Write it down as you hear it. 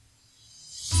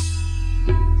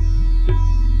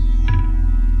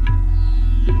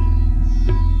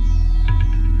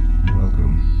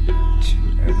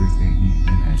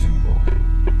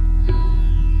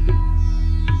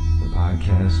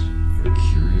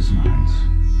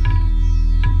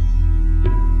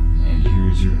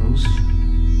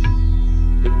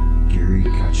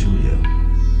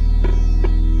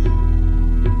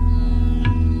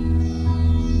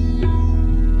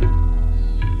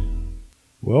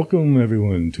Welcome,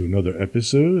 everyone, to another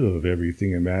episode of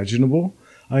Everything Imaginable.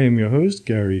 I am your host,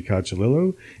 Gary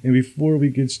Cacciolillo, and before we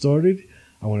get started,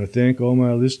 I want to thank all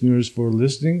my listeners for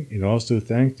listening and also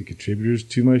thank the contributors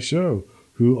to my show,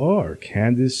 who are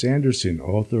Candace Sanderson,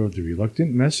 author of The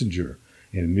Reluctant Messenger,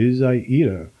 and Ms.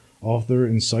 Aida,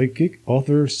 author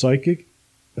psychic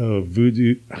of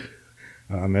Voodoo.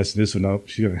 I'm messing this one up.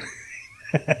 She's gonna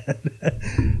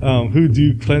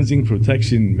Hoodoo Cleansing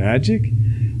Protection Magic,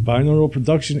 binaural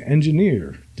production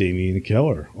engineer Damian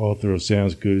Keller, author of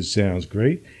Sounds Good, Sounds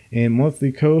Great, and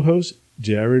monthly co-host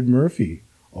Jared Murphy,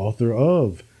 author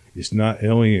of It's Not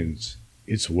Aliens,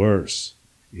 It's Worse,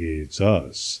 It's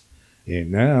Us.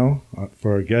 And now,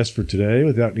 for our guest for today,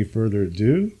 without any further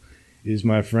ado, is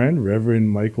my friend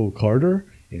Reverend Michael Carter,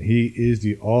 and he is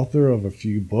the author of a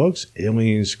few books,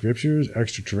 Alien Scriptures,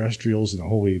 Extraterrestrials, and the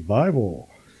Holy Bible,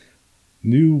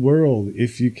 New World,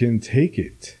 If You Can Take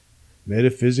It,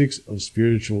 Metaphysics of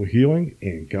Spiritual Healing,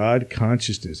 and God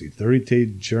Consciousness, a 30-day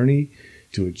journey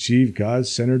to achieve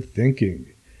God-centered thinking.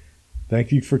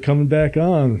 Thank you for coming back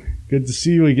on. Good to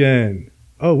see you again.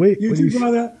 Oh, wait. You too,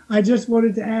 brother. I just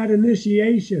wanted to add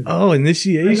Initiation. Oh,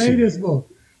 Initiation. The latest book.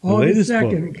 August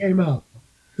 2nd, it came out.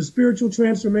 The Spiritual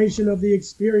Transformation of the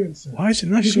Experiencer. Why is it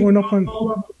not showing up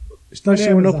on... It's not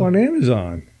showing up on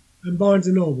Amazon. And Barnes &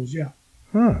 Nobles, yeah.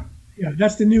 Huh. Yeah,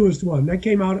 that's the newest one. That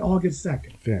came out August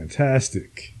 2nd.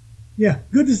 Fantastic. Yeah,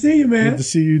 good to see you, man. Good to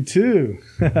see you, too.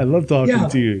 I love talking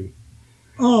to you.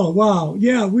 Oh, wow.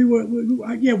 Yeah, we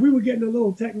were getting a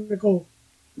little technical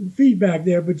feedback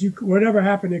there, but whatever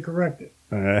happened, it corrected.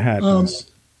 It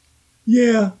happens.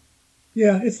 Yeah,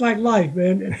 it's like life,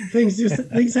 man. Things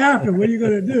happen. What are you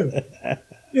going to do?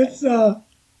 It's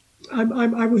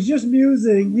I was just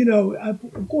musing,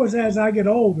 of course, as I get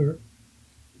older,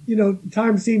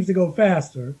 time seems to go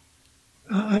faster.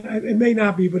 It may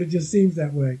not be, but it just seems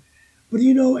that way. But,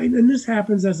 and this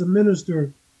happens as a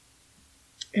minister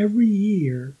every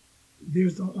year.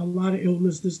 There's a lot of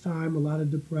illness this time, a lot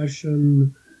of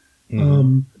depression.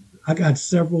 Mm-hmm. I got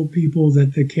several people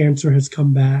that the cancer has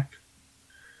come back.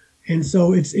 And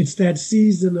so it's that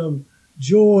season of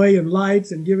joy and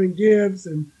lights and giving gifts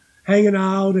and hanging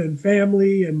out and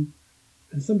family and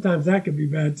sometimes that could be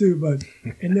bad too. But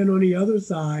and then on the other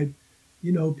side,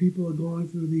 people are going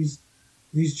through these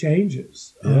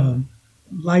changes. Yeah.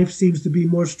 Life seems to be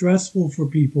more stressful for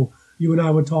people. You and I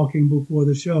were talking before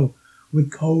the show with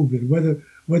COVID,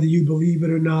 whether you believe it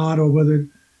or not, or whether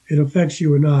it affects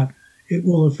you or not, it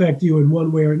will affect you in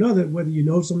one way or another, whether you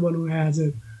know someone who has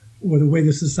it or the way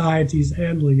the society is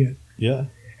handling it. Yeah.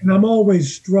 And I'm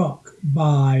always struck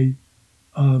by,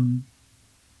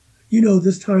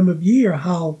 this time of year,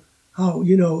 how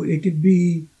it could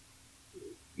be,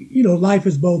 life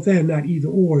is both and, not either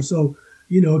or. So,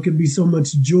 it can be so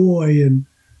much joy and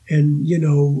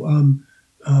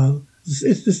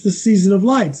it's just the season of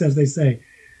lights, as they say.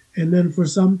 And then for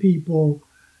some people,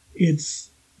 it's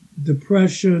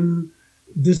depression,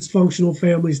 dysfunctional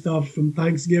family stuff from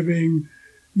Thanksgiving,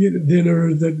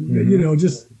 dinner that, mm-hmm.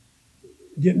 Just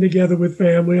getting together with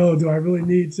family. Oh, do I really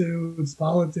need to? It's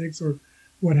politics or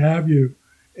what have you.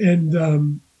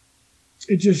 And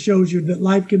it just shows you that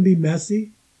life can be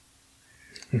messy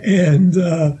and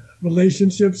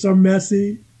relationships are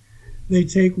messy. They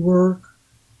take work.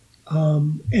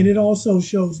 And it also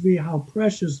shows me how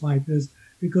precious life is,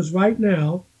 because right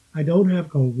now I don't have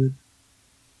COVID.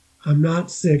 I'm not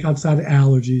sick outside of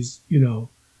allergies. We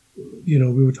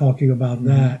were talking about mm-hmm.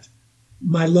 that.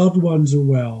 My loved ones are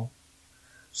well,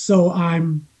 so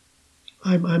I'm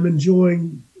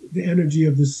enjoying the energy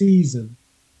of the season,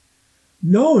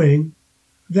 knowing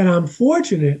that I'm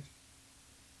fortunate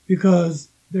because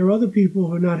there are other people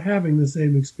who are not having the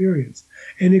same experience,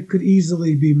 and it could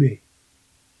easily be me.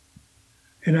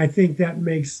 And I think that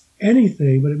makes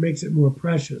anything, but it makes it more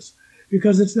precious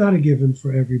because it's not a given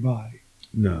for everybody.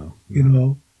 No.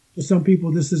 For some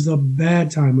people, this is a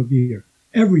bad time of year,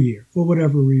 every year, for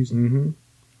whatever reason. Mm-hmm.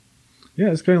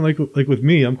 Yeah, it's kind of like with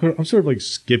me. I'm sort of like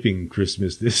skipping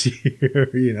Christmas this year,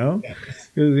 Because,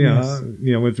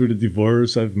 I went through the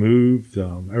divorce. I've moved.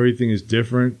 Everything is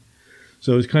different.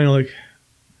 So it's kind of like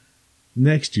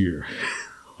next year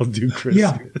I'll do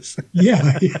Christmas.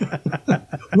 Yeah.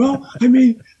 Well,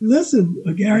 listen,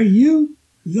 Gary,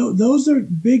 those are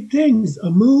big things.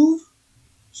 A move,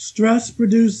 stress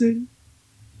producing,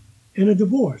 and a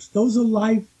divorce. Those are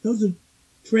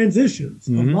transitions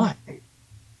mm-hmm. of life.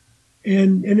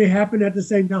 And they happen at the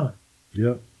same time.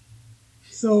 Yep.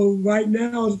 So right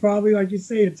now is probably, like you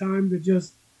say, a time to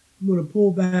just, I'm going to pull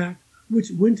back,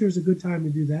 which winter is a good time to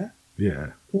do that.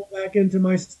 Yeah. Pull back into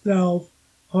myself,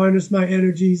 harness my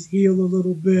energies, heal a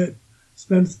little bit,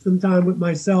 spend some time with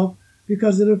myself,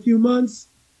 because in a few months,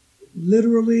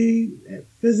 literally,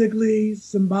 physically,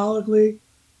 symbolically,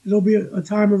 it'll be a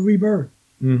time of rebirth.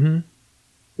 Mm-hmm.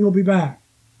 You'll be back,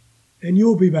 and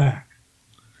you'll be back.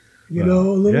 You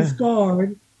know, a little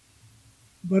scarred,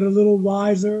 but a little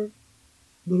wiser,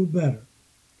 a little better.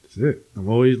 That's it. I'm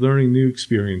always learning new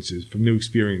experiences from new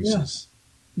experiences.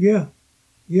 Yeah.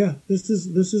 This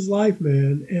is life,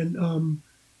 man,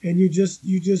 and you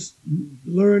just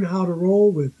learn how to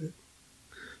roll with it.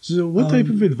 So, what type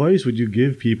of advice would you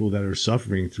give people that are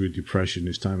suffering through depression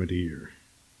this time of the year?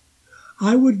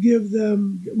 I would give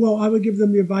them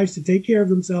the advice to take care of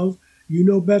themselves. You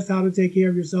know best how to take care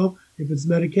of yourself. If it's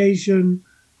medication,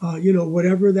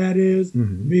 whatever that is,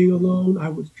 being alone, I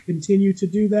would continue to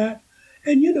do that.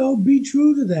 And, be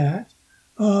true to that.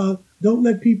 Don't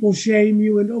let people shame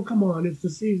you and, oh, come on, it's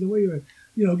the season. Wait a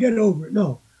minute, get over it.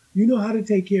 No, you know how to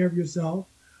take care of yourself.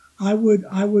 I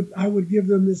would give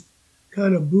them this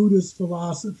kind of Buddhist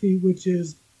philosophy, which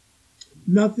is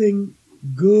nothing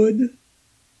good.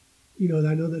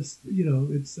 I know that's,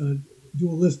 it's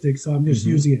dualistic, so I'm just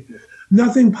using it.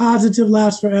 Nothing positive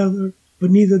lasts forever,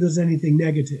 but neither does anything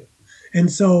negative. And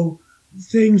so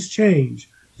things change.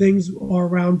 Things are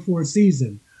around for a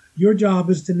season. Your job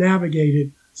is to navigate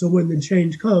it so when the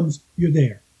change comes, you're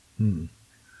there.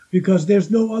 Because there's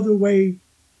no other way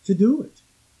to do it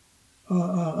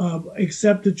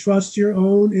except to trust your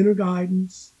own inner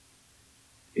guidance.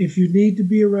 If you need to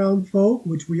be around folk,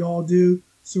 which we all do,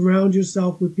 surround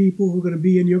yourself with people who are going to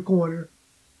be in your corner,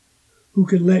 who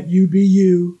can let you be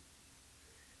you.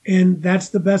 And that's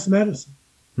the best medicine.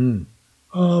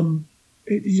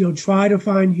 Try to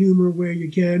find humor where you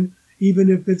can,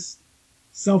 even if it's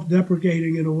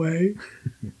self-deprecating in a way,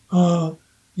 but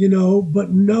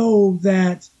know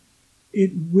that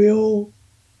it will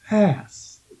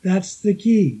pass. That's the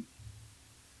key.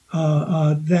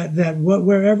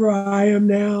 Wherever I am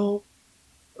now,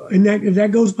 and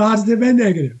that goes positive and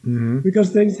negative,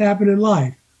 because things happen in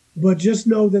life, but just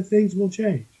know that things will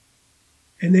change,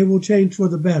 and they will change for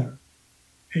the better,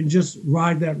 and just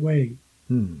ride that wave.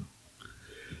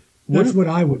 That's what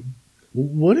I would.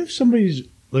 What if somebody's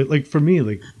like for me,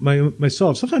 like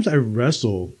myself, sometimes I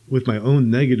wrestle with my own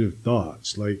negative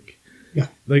thoughts. Like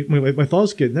my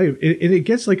thoughts get negative, and it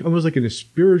gets like almost like in a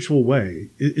spiritual way.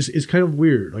 It's kind of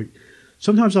weird. Like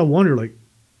sometimes I wonder, like,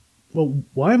 well,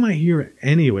 why am I here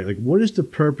anyway? Like, what is the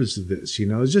purpose of this?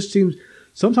 It just seems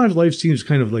sometimes life seems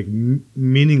kind of like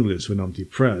meaningless when I'm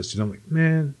depressed. And I'm like,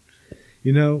 man,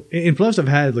 and plus I've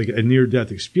had like a near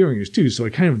death experience too. So I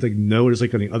kind of like know it's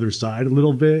like on the other side a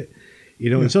little bit.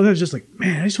 And sometimes just like,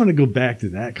 man, I just want to go back to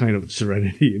that kind of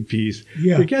serenity and peace.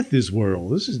 Yeah. Forget this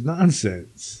world. This is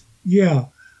nonsense. Yeah.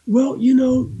 Well,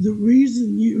 the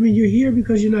reason you're here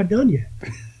because you're not done yet.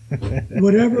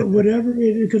 whatever it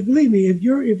is, because believe me, if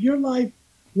your life,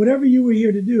 whatever you were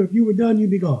here to do, if you were done,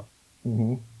 you'd be gone.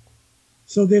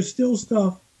 So there's still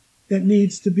stuff that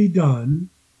needs to be done.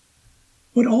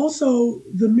 But also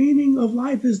the meaning of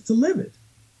life is to live it.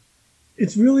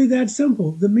 It's really that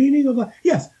simple. The meaning of life.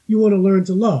 Yes, you want to learn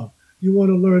to love. You want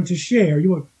to learn to share.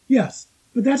 Yes,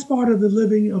 but that's part of the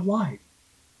living of life.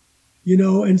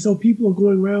 And so people are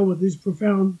going around with these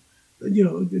profound,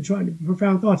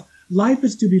 profound thoughts. Life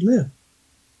is to be lived.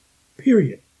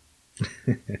 Period.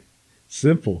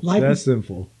 Simple. That's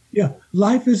simple. Yeah,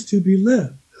 life is to be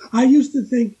lived. I used to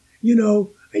think,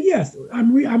 yes,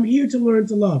 I'm here to learn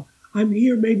to love. I'm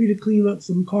here maybe to clean up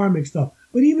some karmic stuff.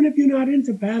 But even if you're not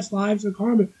into past lives or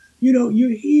karma,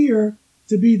 you're here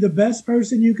to be the best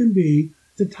person you can be,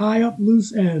 to tie up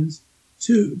loose ends,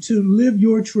 to live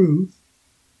your truth,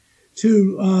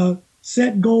 to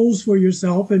set goals for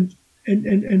yourself and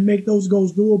make those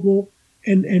goals doable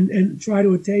and try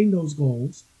to attain those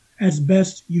goals as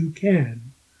best you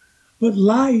can. But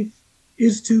life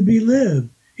is to be lived.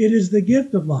 It is the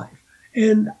gift of life.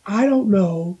 And I don't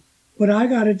know, but I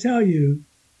got to tell you,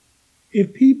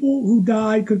 if people who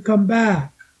died could come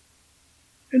back,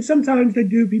 and sometimes they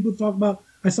do, people talk about,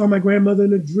 I saw my grandmother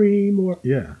in a dream, or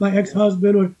my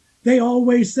ex-husband, or they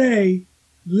always say,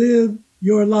 live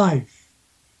your life.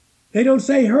 They don't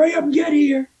say, hurry up and get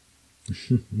here.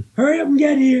 Hurry up and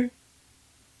get here.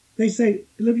 They say,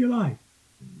 live your life.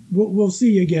 We'll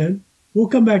see you again. We'll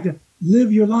come back to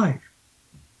live your life.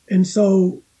 And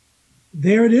so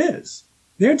there it is.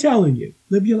 They're telling you,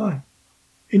 live your life.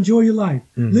 Enjoy your life.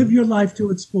 Live your life to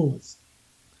its fullest.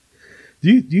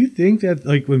 Do you think that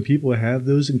like when people have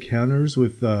those encounters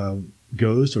with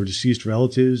ghosts or deceased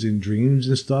relatives in dreams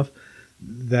and stuff,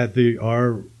 that they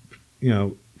are,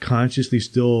 consciously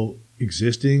still,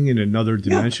 existing in another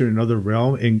dimension, another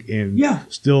realm, and Yeah.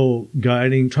 still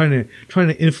guiding, trying to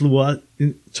influence,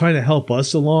 trying to help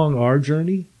us along our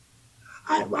journey?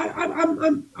 Let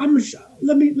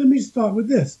me start with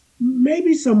this.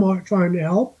 Maybe some are trying to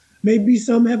help. Maybe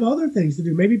some have other things to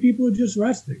do. Maybe people are just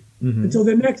resting until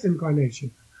their next incarnation.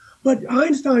 But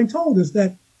Einstein told us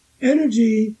that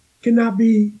energy cannot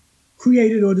be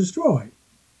created or destroyed.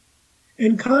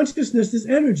 And consciousness is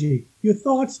energy. Your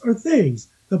thoughts are things.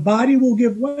 The body will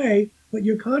give way, but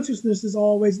your consciousness is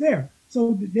always there.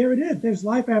 So there it is. There's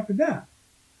life after death.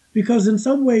 Because in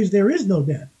some ways there is no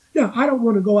death. Now, I don't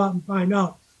want to go out and find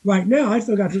out right now. I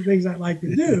still got some things I'd like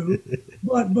to do.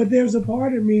 but there's a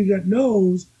part of me that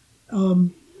knows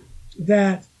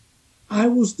that I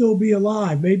will still be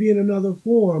alive, maybe in another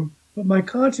form, but my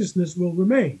consciousness will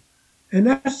remain. And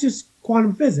that's just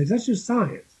quantum physics. That's just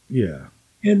science. Yeah.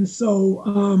 And so,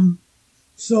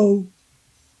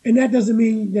 and that doesn't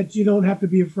mean that you don't have to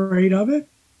be afraid of it.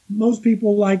 Most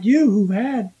people like you who've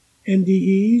had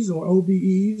NDEs or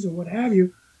OBEs or what have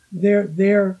you,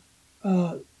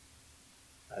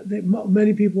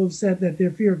 many people have said that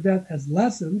their fear of death has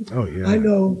lessened. Oh, yeah. I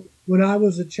know when I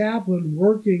was a chaplain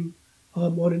working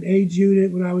on an AIDS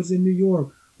unit, when I was in New York,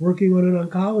 working on an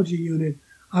oncology unit,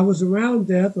 I was around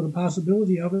death or the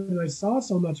possibility of it, and I saw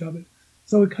so much of it.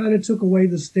 So it kind of took away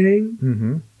the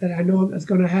sting that I know that's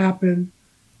going to happen,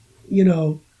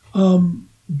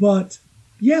 But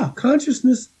yeah,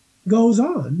 consciousness goes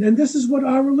on. And this is what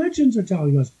our religions are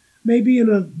telling us, maybe in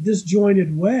a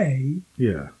disjointed way.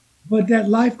 Yeah. But that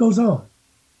life goes on.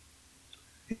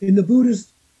 In the Buddhist,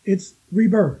 it's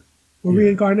rebirth or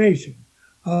reincarnation.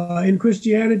 In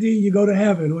Christianity, you go to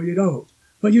heaven or you don't,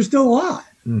 but you're still alive.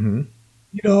 In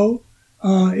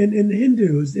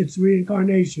Hindus, it's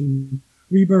reincarnation,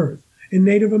 rebirth. In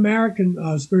Native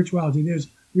American spirituality, there's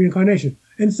reincarnation.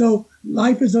 And so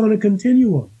life is on a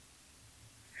continuum.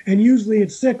 And usually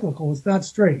it's cyclical. It's not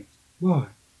straight. Why?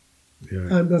 Yeah.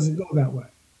 Time doesn't go that way.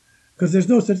 Because there's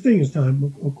no such thing as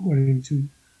time, according to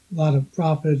a lot of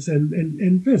prophets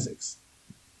and physics.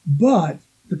 But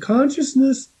the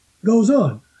consciousness goes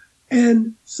on.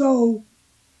 And so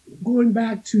going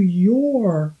back to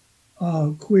your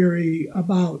query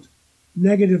about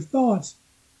negative thoughts,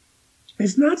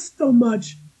 it's not so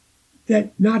much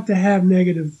that not to have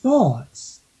negative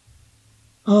thoughts.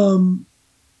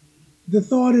 The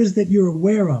thought is that you're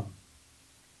aware of them.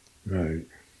 Right.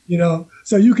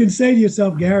 So you can say to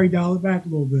yourself, Gary, dial it back a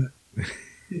little bit.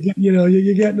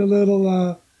 You're getting a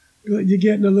little, you're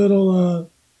getting a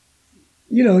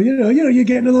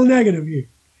little negative here.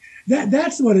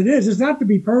 That's what it is. It's not to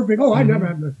be perfect. Oh, I never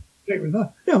have a negative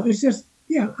thought. No, it's just,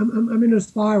 I'm in a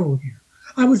spiral here.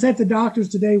 I was at the doctor's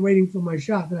today waiting for my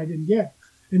shot that I didn't get.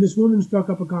 And this woman struck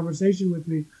up a conversation with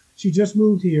me. She just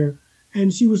moved here.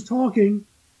 And she was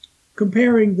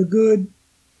comparing the good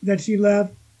that she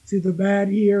left to the bad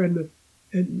here. And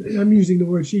I'm using the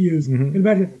word she used.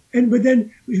 But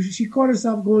then she caught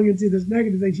herself going into this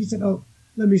negative thing. She said, "Oh,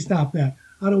 let me stop that.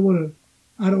 I don't want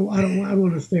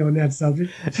to stay on that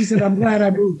subject." She said, "I'm glad I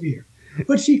moved here."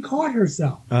 But she caught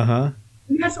herself. And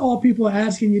that's all people are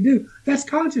asking you to do. That's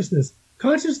consciousness.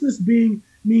 Consciousness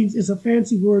means it's a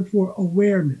fancy word for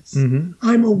awareness.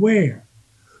 I'm aware.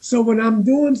 So when I'm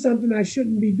doing something I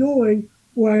shouldn't be doing,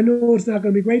 or I know it's not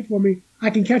going to be great for me,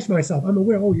 I can catch myself. I'm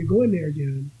aware. Oh, you're going there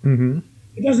again.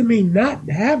 It doesn't mean not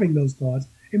having those thoughts.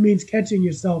 It means catching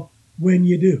yourself when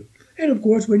you do. And of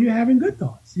course, when you're having good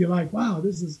thoughts, you're like, wow,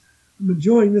 I'm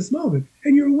enjoying this moment.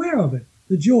 And you're aware of it.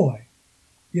 The joy,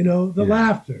 the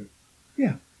laughter.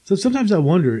 Yeah. So sometimes I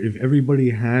wonder if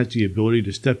everybody has the ability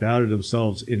to step out of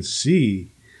themselves and see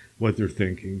what they're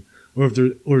thinking,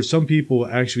 or some people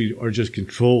actually are just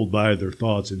controlled by their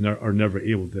thoughts and are never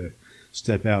able to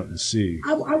step out and see.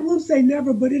 I won't say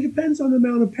never, but it depends on the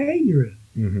amount of pain you're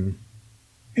in.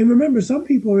 And remember, some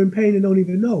people are in pain and don't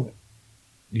even know it.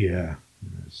 Yeah,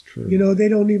 that's true. They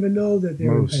don't even know that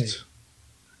they're in pain.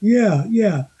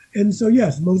 Yeah. And so,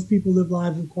 yes, most people live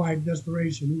lives of quiet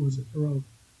desperation. Who was it? Thoreau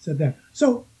said that.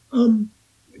 So,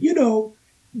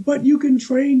 but you can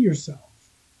train yourself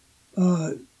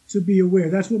to be aware.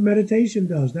 That's what meditation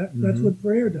does. That's what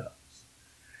prayer does.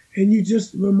 And you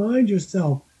just remind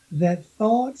yourself that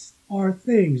thoughts are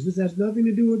things. This has nothing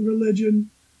to do with religion,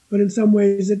 but in some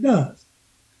ways it does.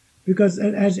 Because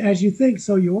as you think,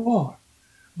 so you are.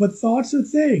 But thoughts are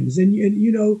things. And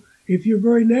if you're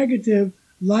very negative,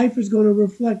 life is going to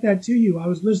reflect that to you. I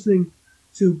was listening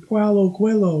to Paulo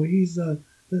Coelho. He's the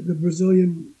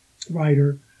Brazilian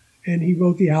writer, and he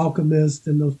wrote The Alchemist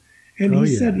and those. And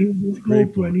he said, he was with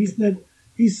Oprah, and he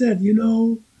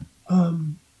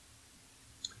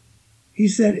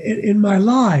said, in my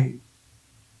life,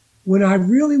 When I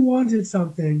really wanted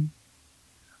something,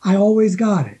 I always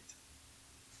got it,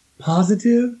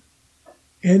 positive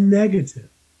and negative.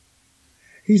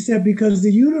 He said, because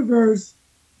the universe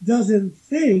doesn't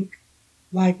think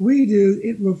like we do,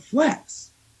 it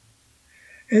reflects.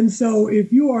 And so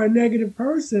if you are a negative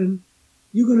person,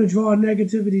 you're going to draw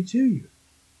negativity to you.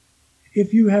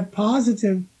 If you have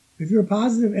positive, if you're a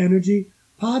positive energy,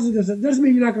 positive, it doesn't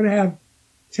mean you're not going to have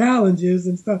challenges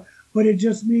and stuff, but it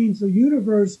just means the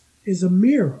universe is a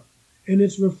mirror and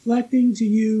it's reflecting to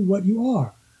you what you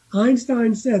are.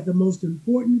 Einstein said the most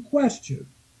important question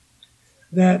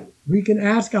that we can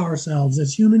ask ourselves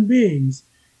as human beings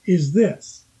is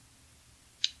this: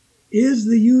 is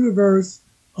the universe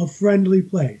a friendly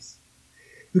place?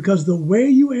 Because the way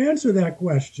you answer that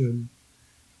question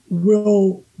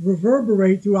will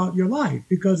reverberate throughout your life.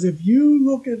 Because if you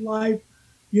look at life,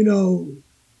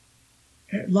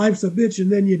 life's a bitch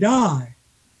and then you die,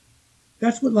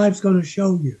 that's what life's going to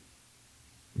show you.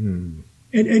 Mm.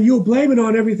 And you'll blame it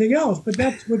on everything else, but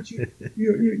that's what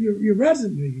you're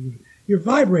resonating with, you're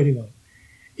vibrating on.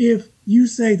 If you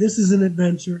say this is an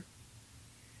adventure,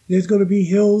 there's going to be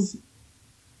hills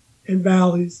and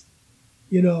valleys,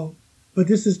 but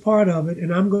this is part of it,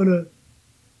 and I'm gonna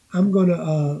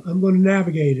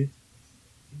navigate it.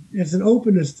 There's an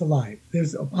openness to life.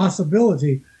 There's a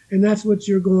possibility, and that's what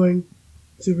you're going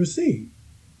to receive.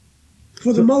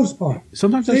 For the most part.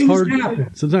 Sometimes that's hard.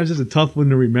 Sometimes it's a tough one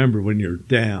to remember when you're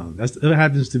down. That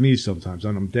happens to me sometimes.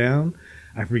 When I'm down,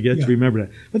 I forget to remember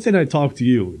that. Let's say I talk to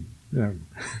you.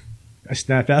 I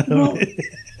snap out of it.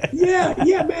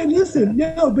 Yeah, man. Listen,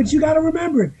 no, but you got to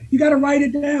remember it. You got to write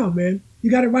it down, man.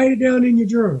 You got to write it down in your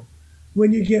journal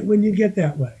when you get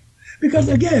that way. Because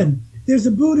again, there's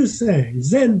a Buddhist saying,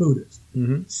 Zen Buddhist,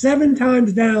 7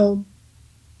 times down,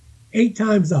 8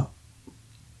 times up.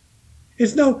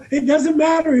 It doesn't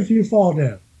matter if you fall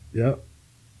down. Yep.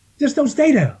 Just don't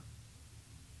stay down.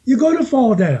 You're going to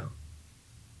fall down.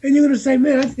 And you're going to say,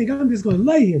 man, I think I'm just going to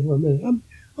lay here for a minute.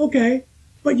 Okay.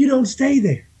 But you don't stay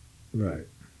there. Right.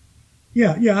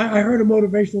 Yeah. I heard a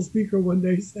motivational speaker one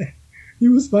day say, he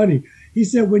was funny. He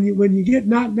said, when you get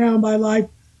knocked down by life,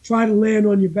 try to land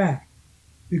on your back.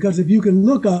 Because if you can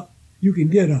look up, you can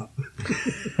get up.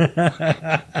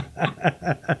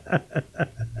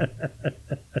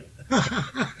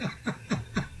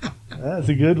 That's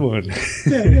a good one.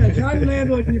 Yeah, try to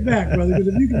land on your back, brother, because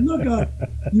if you can look up,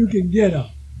 you can get up.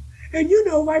 And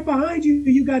right behind you,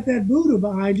 you got that Buddha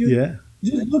behind you. Yeah.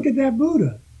 Just look at that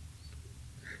Buddha.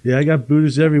 Yeah, I got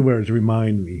Buddhas everywhere to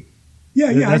remind me.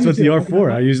 Yeah. That's what they are for.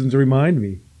 I use them to remind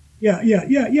me. Yeah.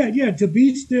 To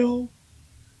be still.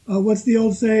 What's the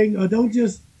old saying? Don't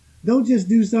just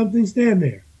do something, stand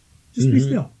there. Just be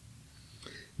still.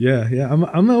 Yeah.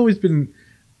 I'm always been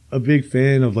a big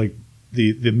fan of like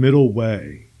the middle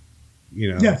way,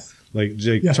 Yes. Try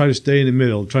to stay in the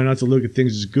middle. Try not to look at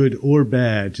things as good or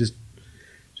bad. Just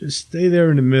stay there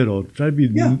in the middle. Try to be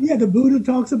The Buddha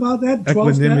talks about that. 12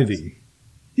 equanimity. Steps.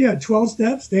 Yeah, 12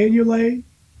 steps. Stay in your lane.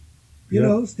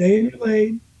 Stay in your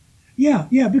lane.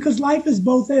 Yeah. Because life is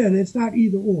both and. It's not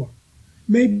either or.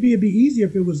 Maybe it'd be easier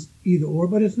if it was either or,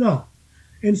 but it's not.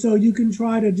 And so you can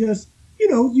try to just,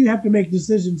 you have to make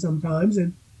decisions sometimes,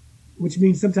 and which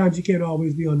means sometimes you can't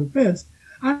always be on the fence.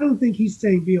 I don't think he's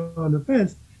saying be on the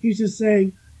fence. He's just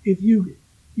saying if you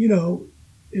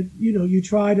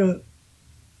try to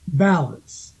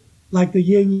balance, like the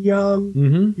yin yang,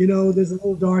 there's a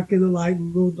little dark in the light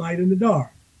and a little light in the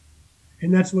dark.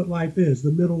 And that's what life is,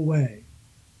 the middle way.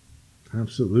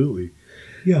 Absolutely.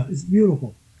 Yeah, it's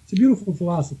beautiful. It's a beautiful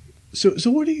philosophy.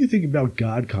 So what do you think about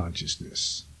God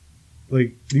consciousness?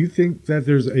 Like, do you think that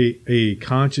there's a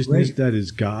consciousness that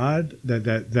is God?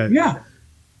 Yeah.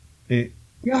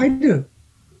 Yeah, I do.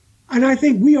 And I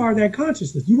think we are that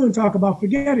consciousness. You want to talk about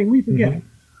forgetting, we forget.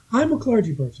 I'm a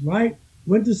clergy person, right?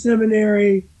 Went to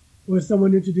seminary, where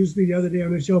someone introduced me the other day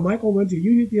on the show. Michael went to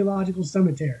Union Theological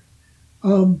Seminary.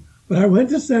 But I went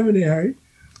to seminary,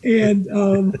 and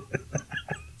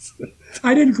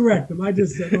I didn't correct them. I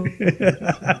just said, I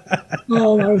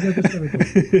was at the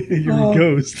seminary. You're a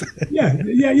ghost. Yeah.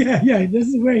 This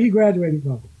is where he graduated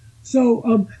from.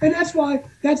 So, and that's why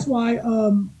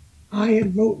I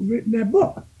had written that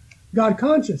book, God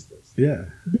Consciousness. Yeah.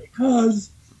 Because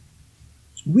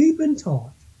we've been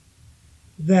taught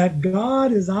that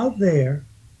God is out there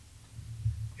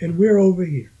and we're over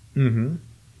here. Mm-hmm.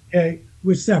 Okay?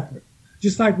 We're separate.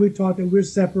 Just like we're taught that we're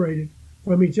separated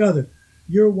from each other.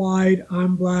 You're white,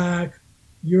 I'm black,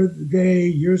 you're gay,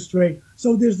 you're straight.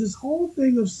 So there's this whole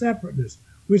thing of separateness.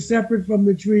 We're separate from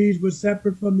the trees, we're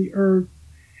separate from the earth.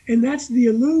 And that's the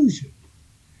illusion.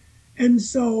 And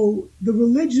so the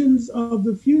religions of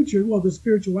the future, well, the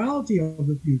spirituality of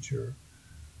the future,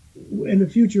 and the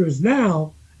future is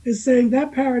now, is saying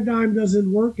that paradigm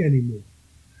doesn't work anymore.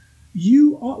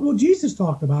 You are, well, Jesus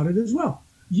talked about it as well.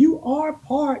 You are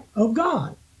part of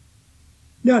God.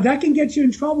 Now, that can get you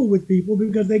in trouble with people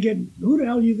because they get, who the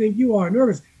hell do you think you are?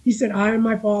 Nervous. He said, I and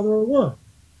my Father are one.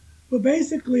 But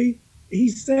basically,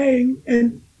 he's saying,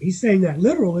 and he's saying that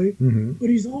literally, but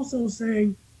he's also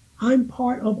saying, I'm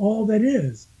part of all that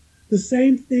is. The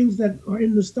same things that are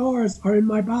in the stars are in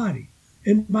my body,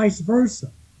 and vice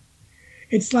versa.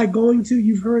 It's like going to,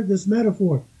 you've heard this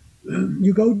metaphor.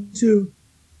 You go to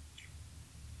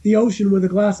the ocean with a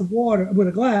glass of water, with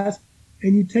a glass,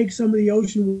 and you take some of the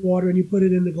ocean water and you put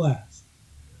it in the glass.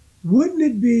 Wouldn't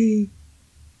it be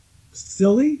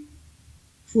silly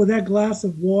for that glass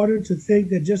of water to think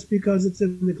that just because it's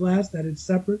in the glass that it's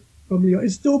separate from the ocean?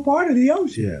 It's still part of the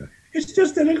ocean. Yeah. It's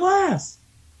just in a glass.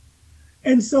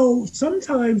 And so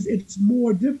sometimes it's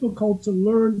more difficult to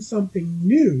learn something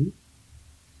new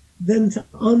than to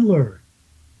unlearn.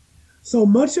 So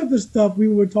much of the stuff we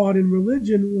were taught in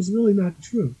religion was really not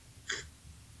true.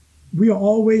 We are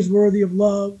always worthy of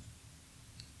love.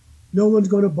 No one's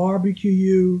going to barbecue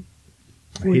you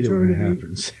for I hate eternity. it when it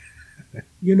happens.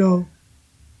 You know,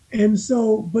 and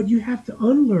so, but you have to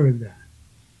unlearn that.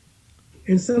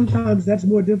 And sometimes that's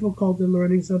more difficult than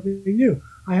learning something new.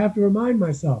 I have to remind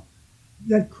myself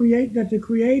that the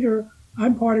Creator,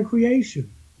 I'm part of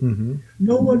creation.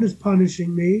 No one is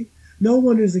punishing me. No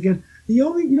one is against. The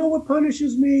only, you know what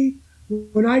punishes me?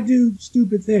 When I do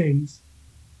stupid things,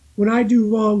 when I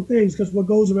do wrong things, because what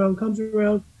goes around comes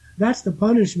around, that's the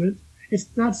punishment. It's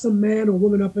not some man or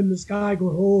woman up in the sky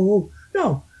going, oh, oh.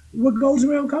 No, what goes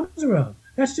around comes around.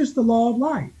 That's just the law of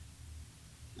life.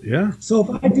 Yeah. So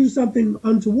if I do something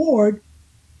untoward,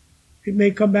 it may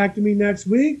come back to me next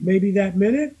week, maybe that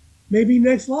minute, maybe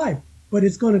next life, but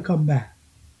it's going to come back.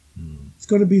 It's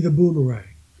going to be the boomerang.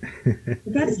 But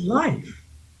that's life.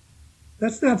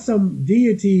 That's not some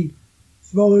deity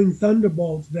throwing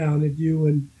thunderbolts down at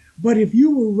you. But if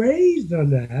you were raised on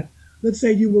that, let's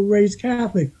say you were raised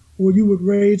Catholic, or you were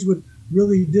raised with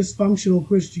really dysfunctional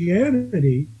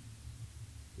Christianity,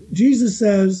 Jesus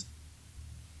says,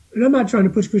 and I'm not trying to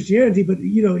push Christianity, but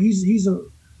you know, he's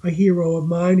a hero of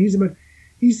mine.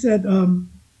 He said,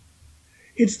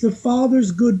 it's the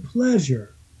Father's good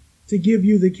pleasure to give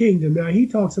you the kingdom. Now he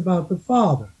talks about the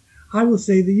Father. I would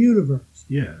say the universe.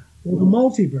 Yeah. Or the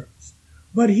multiverse.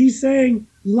 But he's saying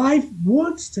life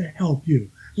wants to help you.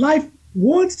 Life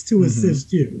wants to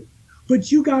assist you.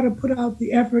 But you got to put out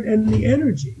the effort and the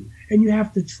energy, and you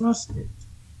have to trust it.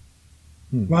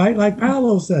 Right? Like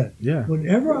Paolo said,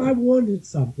 whenever I wanted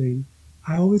something,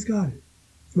 I always got it.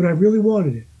 When I really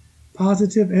wanted it,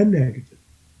 positive and negative.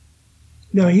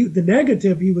 Now, the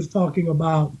negative, he was talking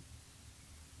about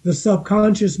the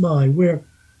subconscious mind, where,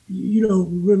 you know,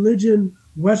 religion,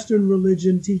 Western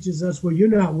religion teaches us, well, you're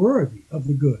not worthy of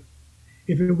the good.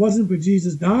 If it wasn't for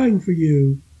Jesus dying for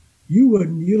you,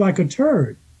 you're like a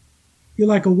turd. You're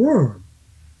like a worm.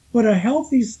 But a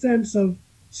healthy sense of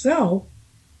self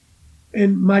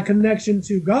and my connection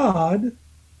to God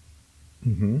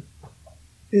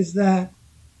is that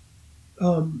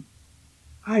I'm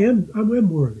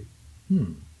worthy.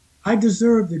 I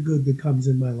deserve the good that comes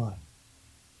in my life.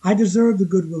 I deserve the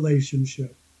good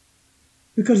relationship.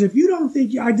 Because if you don't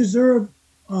think I deserve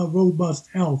robust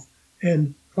health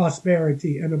and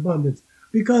prosperity and abundance,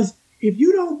 because if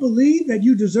you don't believe that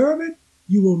you deserve it,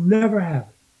 you will never have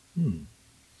it.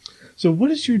 So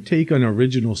what is your take on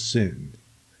original sin?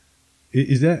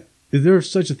 Is there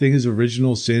such a thing as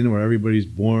original sin where everybody's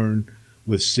born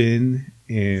with sin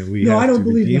and we have to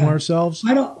redeem ourselves?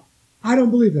 I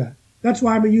don't believe that. That's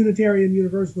why I'm a Unitarian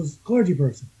Universalist clergy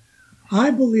person. I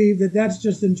believe that that's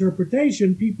just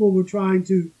interpretation. People were trying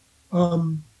to,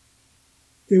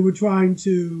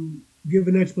 give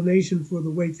an explanation for the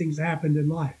way things happened in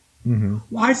life. Well,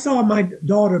 I saw my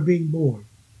daughter being born.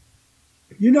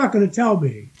 You're not going to tell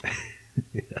me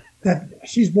that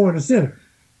she's born a sinner.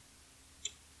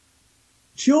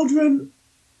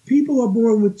 People are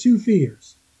born with two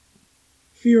fears: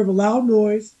 fear of a loud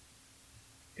noise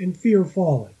and fear of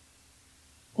falling.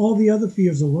 All the other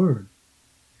fears are learned.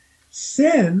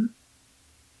 Sin,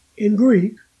 in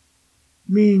Greek,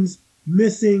 means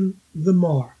missing the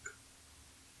mark.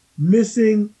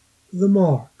 Missing the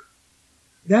mark.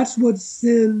 That's what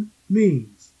sin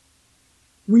means.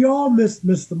 We all miss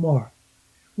the mark.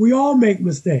 We all make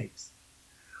mistakes.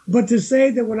 But to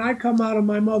say that when I come out of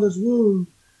my mother's womb,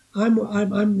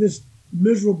 I'm this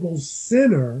miserable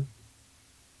sinner,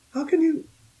 how can you?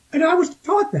 And I was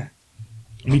taught that.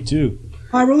 Me too.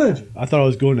 by religion. I thought I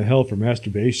was going to hell for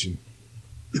masturbation.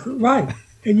 Right.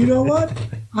 And you know what?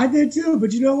 I did too.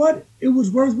 But you know what? It was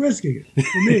worth risking it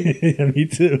for me. Yeah, me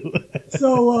too.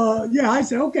 So, I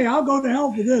said, okay, I'll go to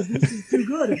hell for this. This is too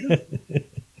good.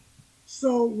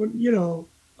 So,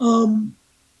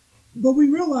 but we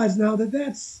realize now that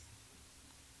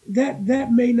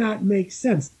that may not make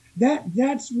sense.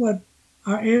 That's what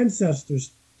our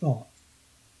ancestors thought.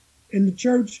 And the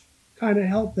church kind of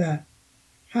helped that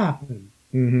happen.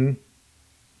 Mm-hmm.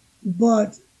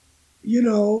 But,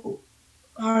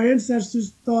 our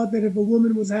ancestors thought that if a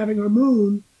woman was having her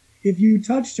moon, if you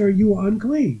touched her, you were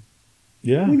unclean.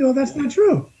 Yeah. We know that's not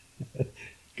true.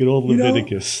 Good old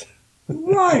Leviticus.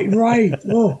 Right.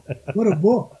 Oh, what a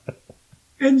book.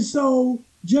 And so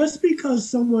just because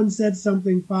someone said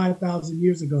something 5,000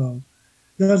 years ago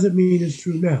doesn't mean it's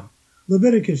true now.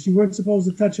 Leviticus, you weren't supposed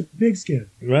to touch a pigskin.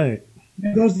 Right.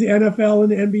 It goes to the NFL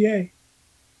and the NBA.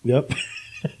 Yep.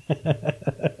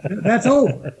 That's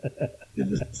over.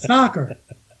 Soccer.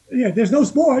 Yeah, there's no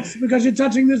sports because you're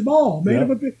touching this ball made of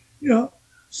a,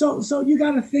 So you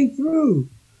got to think through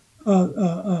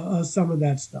some of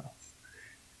that stuff,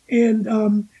 and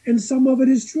some of it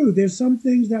is true. There's some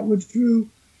things that were true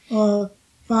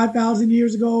 5,000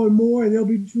 years ago and more, and they'll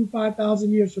be true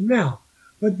 5,000 years from now.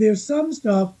 But there's some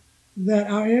stuff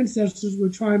that our ancestors were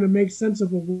trying to make sense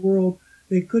of a world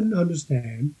they couldn't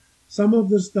understand. Some of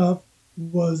the stuff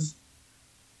was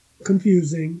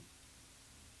confusing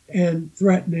and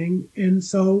threatening, and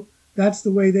so that's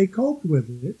the way they coped with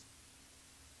it.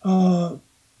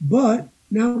 But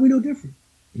now we know different.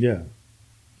 Yeah.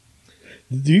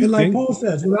 Do you and like think... Paul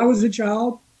says, when I was a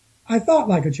child, I thought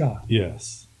like a child.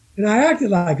 Yes. And I acted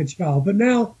like a child, but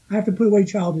now I have to put away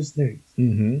childish things.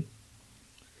 Mm-hmm.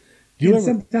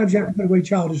 Sometimes you have to put away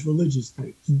childish religious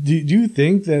things. Do you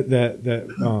think that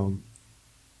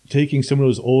taking some of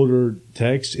those older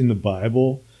texts in the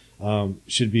Bible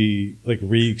should be like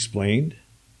re-explained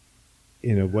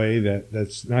in a way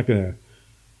that's not gonna,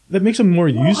 that makes them more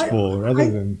useful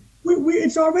rather than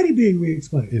it's already being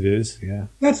re-explained. It is, yeah.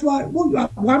 That's why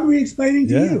I'm re-explaining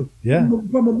to you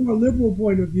from a more liberal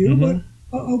point of view. Mm-hmm.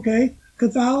 But okay,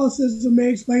 Catholicism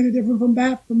may explain it different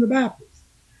from the Baptists.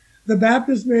 The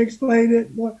Baptists may explain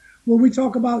it when we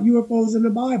talk about UFOs in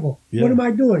the Bible. Yeah. What am I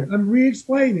doing? I'm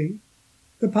re-explaining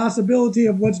the possibility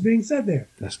of what's being said there.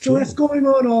 That's true. So that's going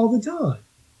on all the time.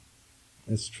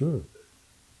 That's true.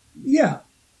 Yeah.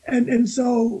 And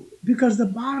so, because the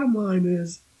bottom line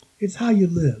is, it's how you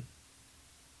live.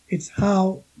 It's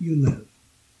how you live.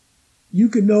 You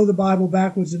can know the Bible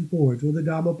backwards and forwards, or the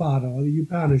Dhammapada, or the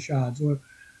Upanishads, or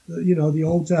the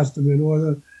Old Testament,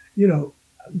 or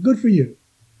good for you.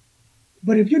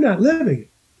 But if you're not living it,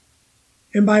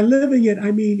 and by living it,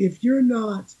 I mean if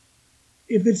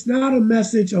it's not a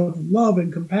message of love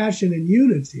and compassion and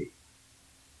unity,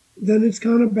 then it's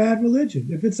kind of bad religion.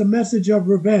 If it's a message of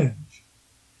revenge,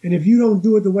 and if you don't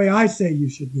do it the way I say you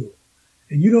should do it,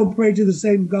 and you don't pray to the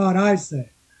same God I say,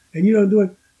 and you don't do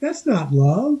it, that's not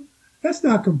love. That's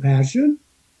not compassion.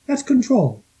 That's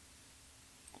control.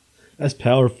 That's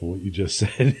powerful, what you just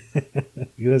said.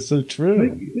 That's so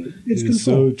true. It's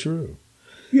so true.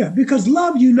 Yeah, because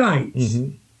love unites.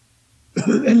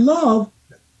 Mm-hmm. And love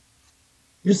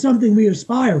is something we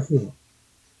aspire for.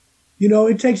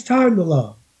 It takes time to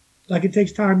love, like it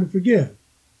takes time to forgive.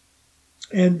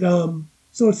 And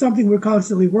so it's something we're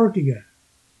constantly working at.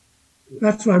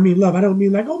 That's what I mean love. I don't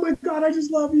mean like, oh my God, I just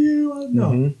love you. No,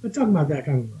 I'm not talking about that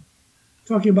kind of love. I'm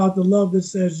talking about the love that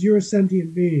says you're a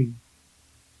sentient being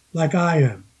like I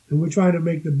am, and we're trying to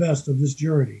make the best of this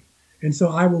journey. And so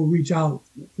I will reach out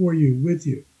for you, with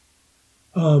you.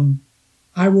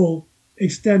 I will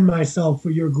extend myself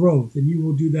for your growth, and you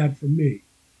will do that for me.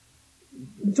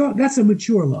 That's a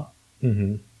mature love.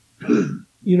 Mm-hmm.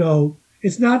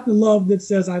 It's not the love that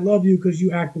says, I love you because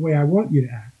you act the way I want you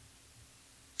to act.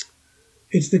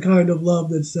 It's the kind of love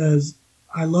that says,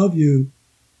 I love you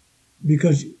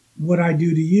because what I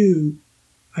do to you,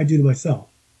 I do to myself.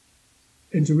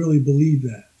 And to really believe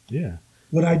that. Yeah.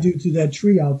 What I do to that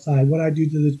tree outside, what I do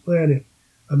to this planet,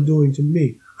 I'm doing to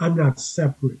me. I'm not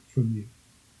separate from you.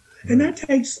 Right. And that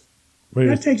takes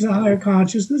a higher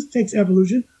consciousness, takes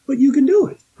evolution, but you can do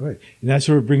it. Right. And that's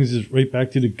where it brings us right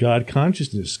back to the God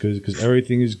consciousness, because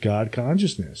everything is God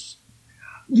consciousness.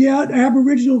 Yeah,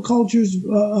 Aboriginal cultures,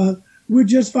 we're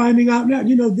just finding out now,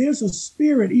 there's a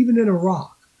spirit even in a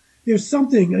rock. There's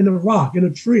something in a rock, in a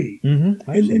tree, in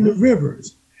the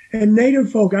rivers. And native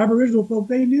folk, Aboriginal folk,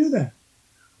 they knew that.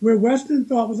 Where Western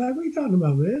thought was like, what are you talking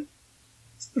about, man?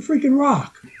 It's the freaking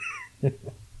rock.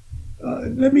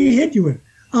 Let me hit you with it.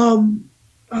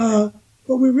 But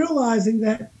But we're realizing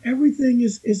that everything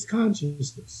is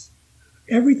consciousness.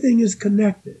 Everything is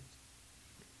connected.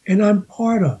 And I'm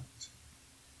part of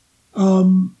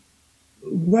it.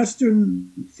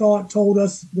 Western thought told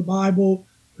us, the Bible,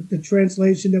 the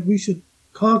translation, that we should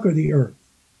conquer the earth.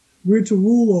 We're to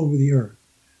rule over the earth.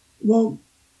 Well,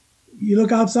 you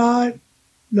look outside,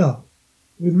 no.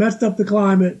 We've messed up the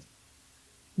climate.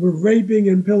 We're raping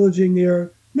and pillaging the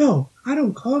earth. No, I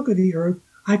don't conquer the earth.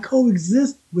 I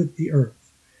coexist with the earth.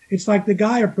 It's like the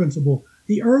Gaia principle.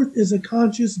 The earth is a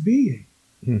conscious being.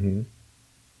 Mm-hmm.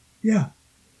 Yeah.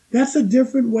 That's a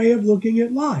different way of looking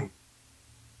at life.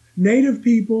 Native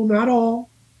people, not all,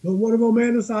 don't want to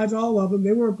romanticize all of them.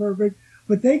 They weren't perfect,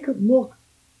 but they could look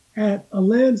at a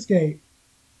landscape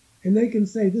and they can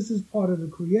say, this is part of the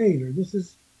Creator. This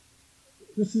is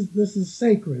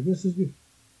sacred. This is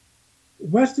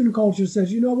Western culture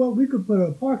says, you know what? We could put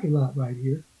a parking lot right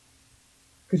here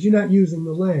because you're not using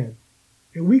the land,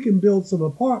 and we can build some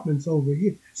apartments over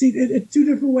here. See, it's two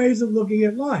different ways of looking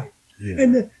at life. Yeah.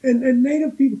 And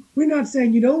Native people, we're not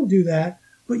saying you don't do that,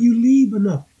 but you leave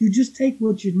enough. You just take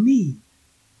what you need.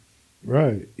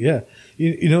 Right. Yeah.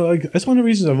 You know, like, that's one of the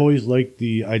reasons I've always liked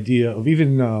the idea of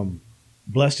even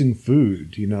blessing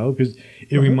food. You know, because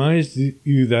it reminds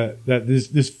you that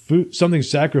this food, something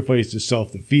sacrificed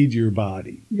itself to feed your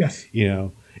body. Yes. You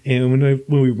know, and when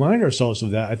we remind ourselves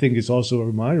of that, I think it's also a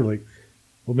reminder, like,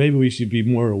 well, maybe we should be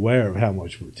more aware of how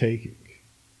much we're taking.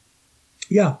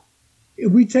 Yeah.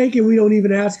 If we take it, we don't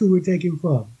even ask who we're taking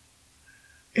from.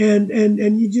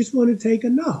 And you just want to take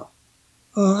enough.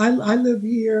 I live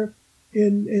here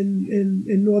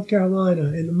in North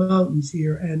Carolina, in the mountains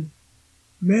here, and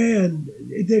man,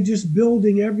 they're just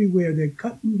building everywhere. They're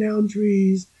cutting down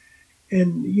trees,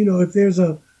 and you know, if there's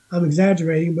I'm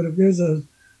exaggerating, but if there's a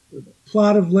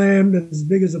plot of land that's as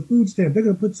big as a food stamp, they're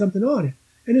going to put something on it.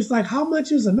 And it's like, how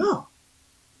much is enough?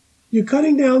 You're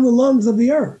cutting down the lungs of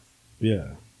the earth.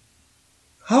 Yeah.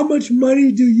 How much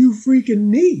money do you freaking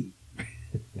need?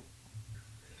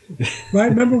 Right?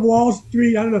 Remember Wall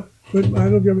Street? I don't know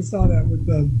if you ever saw that with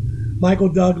Michael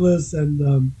Douglas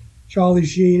and Charlie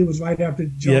Sheen. It was right after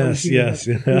Charlie Sheen. Yes.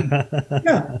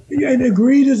 Yeah, and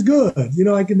greed is good, you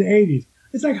know, like in the 80s.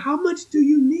 It's like, how much do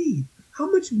you need? How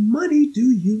much money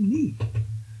do you need?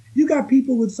 You got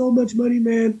people with so much money,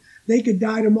 man, they could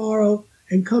die tomorrow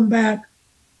and come back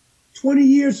 20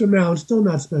 years from now and still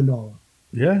not spend all of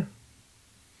it. Yeah.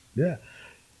 Yeah.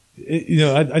 You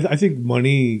know, I think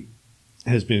money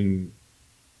has been,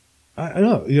 I don't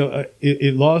know, you know,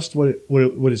 it lost what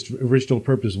its original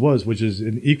purpose was, which is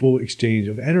an equal exchange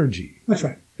of energy. That's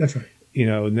right. That's right. You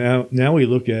know, now we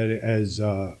look at it as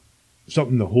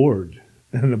something to hoard,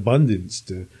 an abundance,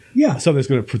 to something that's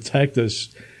going to protect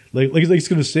us, like it's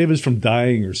going to save us from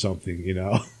dying or something. You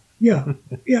know. Yeah,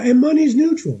 and money's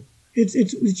neutral.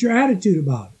 It's your attitude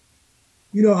about it.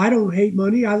 You know, I don't hate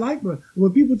money. I like money.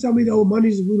 When people tell me, "Oh,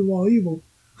 money's the root of all evil,"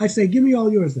 I say, "Give me all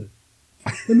yours then.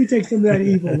 Let me take some of that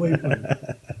evil away from you.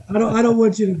 I don't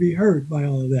want you to be hurt by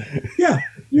all of that." Yeah,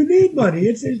 you need money.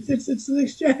 It's an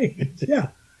exchange. Yeah.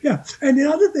 And the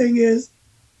other thing is,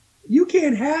 you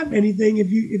can't have anything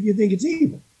if you think it's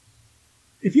evil.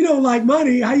 If you don't like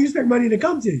money, how do you expect money to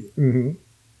come to you? Mm-hmm.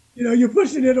 You know, you're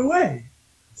pushing it away.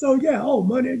 So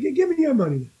money. Give me your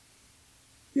money.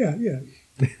 Yeah.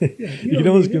 You can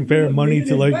always compare money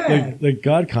to like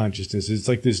God consciousness. It's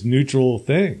like this neutral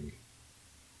thing.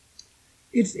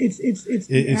 It's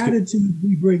the attitude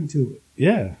we bring to it.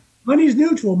 Yeah. Money's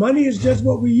neutral. Money is just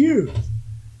what we use.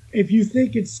 If you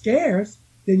think it's scarce,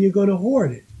 then you're going to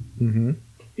hoard it. Mm-hmm.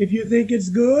 If you think it's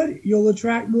good, you'll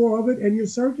attract more of it and you'll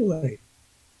circulate.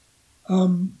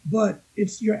 But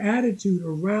it's your attitude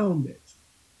around it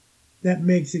that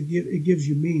makes it gives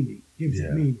you meaning. Gives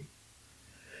it meaning.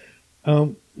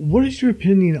 What is your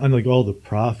opinion on like all the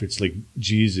prophets, like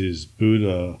Jesus,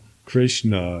 Buddha,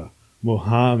 Krishna,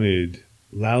 Muhammad,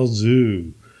 Lao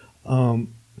Tzu? Do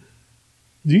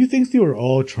you think they were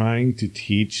all trying to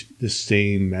teach the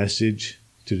same message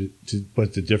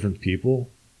but to different people?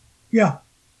 Yeah.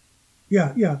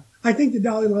 I think the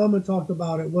Dalai Lama talked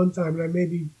about it one time,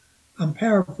 and I'm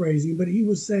paraphrasing, but he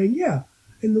was saying,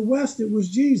 in the West it was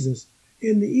Jesus,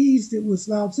 in the East it was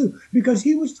Lao Tzu, because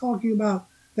he was talking about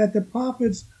that the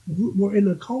prophets were in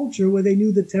a culture where they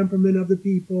knew the temperament of the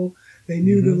people, they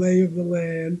knew the lay of the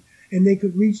land, and they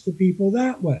could reach the people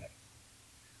that way.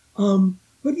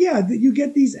 But you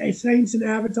get these saints and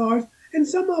avatars, and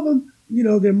some of them, you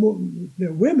know, they're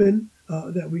women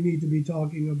that we need to be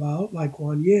talking about, like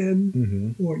Kuan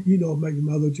Yin, or, you know, like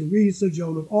Mother Teresa,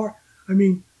 Joan of Arc. I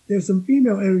mean, there's some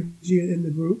female energy in the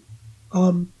group.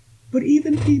 But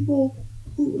even people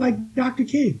who, like Dr.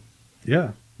 King.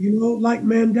 Yeah. Like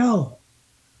Mandela.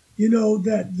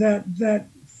 That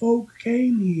folk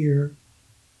came here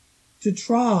to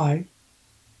try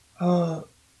to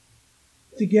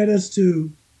get us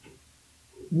to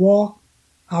walk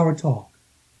our talk.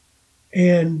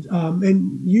 And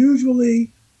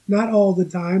usually, not all the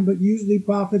time, but usually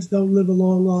prophets don't live a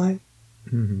long life.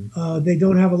 Mm-hmm. They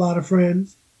don't have a lot of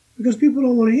friends because people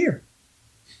don't want to hear it.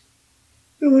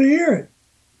 They don't want to hear it.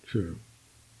 True.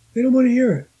 They don't want to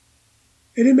hear it.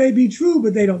 And it may be true,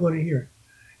 but they don't want to hear it.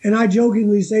 And I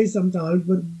jokingly say sometimes,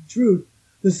 but truth,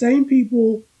 the same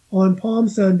people on Palm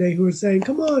Sunday who are saying,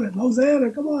 come on,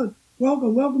 Hosanna, come on,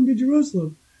 welcome to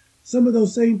Jerusalem. Some of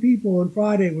those same people on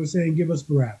Friday were saying, give us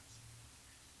Barabbas.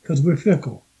 Because we're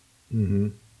fickle. Mm-hmm.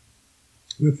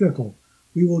 We're fickle.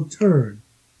 We will turn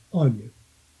on you.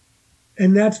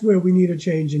 And that's where we need a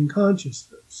change in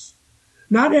consciousness.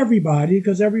 Not everybody,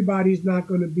 because everybody's not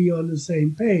going to be on the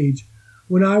same page.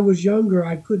 When I was younger,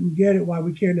 I couldn't get it why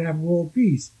we can't have world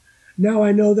peace. Now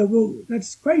I know that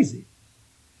that's crazy.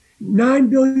 9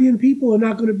 billion people are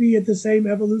not going to be at the same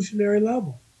evolutionary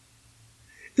level.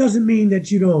 Doesn't mean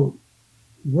that you don't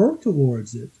work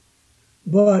towards it.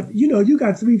 But, you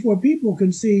got 3-4 people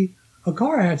can see a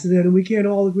car accident and we can't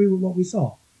all agree with what we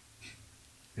saw.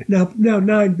 Now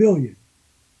 9 billion.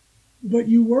 But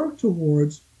you work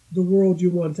towards the world you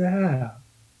want to have.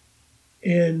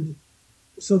 And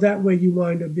so that way you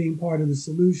wind up being part of the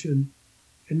solution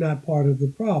and not part of the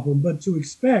problem. But to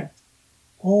expect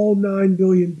all 9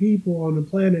 billion people on the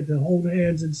planet to hold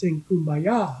hands and sing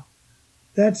Kumbaya,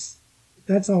 that's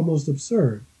almost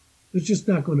absurd. It's just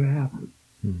not going to happen.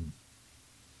 Hmm.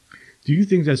 Do you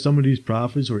think that some of these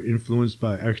prophets were influenced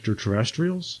by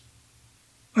extraterrestrials?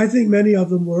 I think many of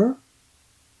them were.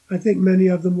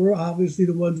 Obviously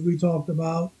the ones we talked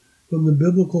about from the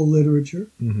biblical literature.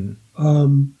 Mm-hmm.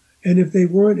 And if they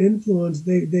weren't influenced,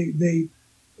 they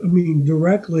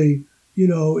directly,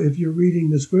 if you're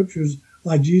reading the scriptures,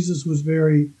 like Jesus was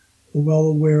very well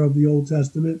aware of the Old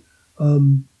Testament.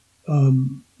 The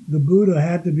Buddha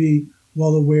had to be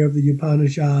well aware of the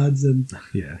Upanishads and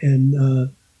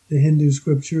the Hindu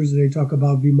scriptures. They talk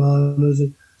about Vimanas.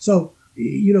 And so,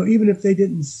 even if they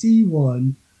didn't see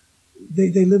one,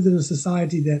 they lived in a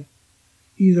society that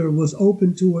either was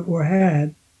open to it or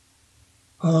had.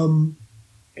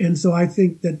 And so I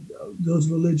think that those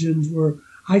religions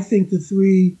I think the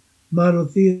 3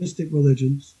 monotheistic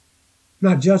religions,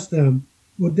 not just them,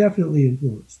 were definitely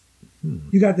influenced.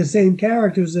 You got the same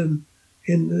characters in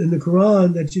the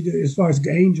Quran that you do as far as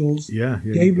angels.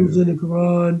 Gabriel's in the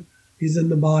Quran, he's in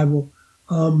the Bible.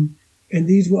 And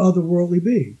these were otherworldly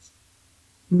beings.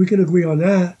 We can agree on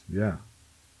that. Yeah.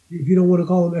 If you don't want to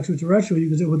call them extraterrestrial, you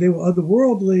can say, well, they were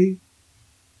otherworldly.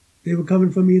 They were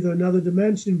coming from either another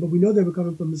dimension, but we know they were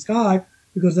coming from the sky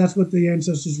because that's what the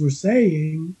ancestors were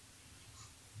saying.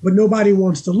 But nobody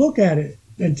wants to look at it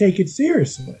and take it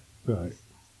seriously. Right.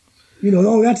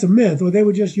 That's a myth, or they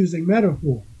were just using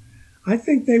metaphor. I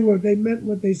think they meant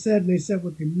what they said, and they said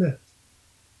what they meant.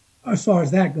 As far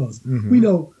as that goes, we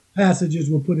know passages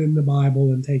were put in the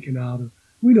Bible and taken out.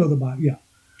 We know the Bible, yeah.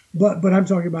 But I'm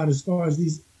talking about as far as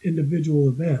these individual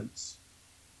events,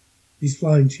 these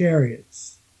flying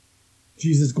chariots,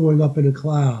 Jesus going up in a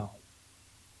cloud,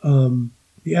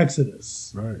 the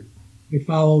Exodus. Right. They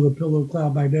follow the pillar of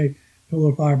cloud by day, pillar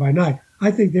of fire by night.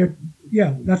 I think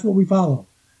that's what we follow.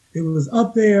 It was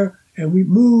up there and we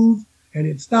moved and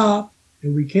it stopped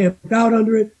and we camped out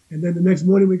under it. And then the next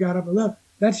morning we got up and left.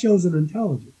 That shows an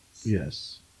intelligence.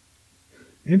 Yes.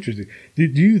 Interesting. Do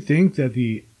you think that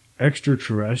the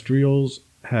extraterrestrials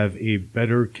have a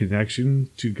better connection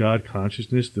to God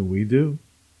consciousness than we do?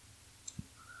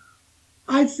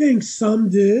 I think some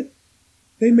did.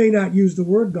 They may not use the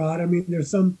word God. I mean,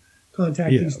 there's some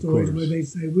contacting stories where they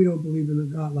say, we don't believe in a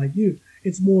God like you.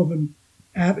 It's more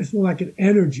like an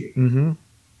energy. Mm-hmm.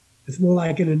 It's more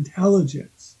like an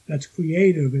intelligence that's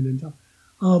creative and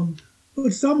intelligent.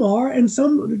 But some are, and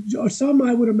some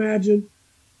I would imagine,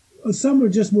 some are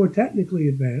just more technically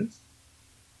advanced.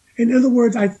 In other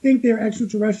words, I think they're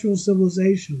extraterrestrial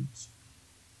civilizations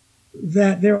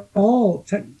that they're all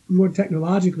more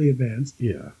technologically advanced.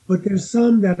 Yeah. But there's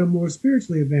some that are more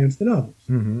spiritually advanced than others.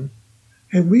 Mm-hmm.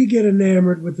 And we get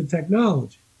enamored with the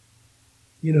technology.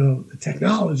 The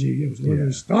technology, whether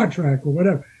it's Star Trek or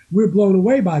whatever. We're blown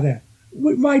away by that.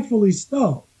 Rightfully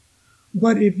so.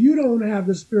 But if you don't have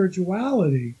the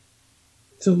spirituality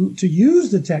to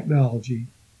use the technology,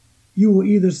 you will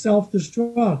either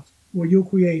self-destruct or you'll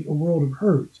create a world of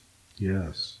hurt.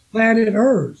 Yes. Planet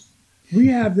Earth. We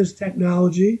have this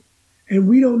technology and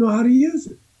we don't know how to use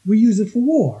it. We use it for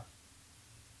war.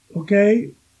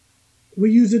 Okay?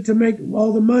 We use it to make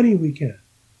all the money we can.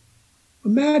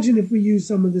 Imagine if we use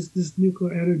some of this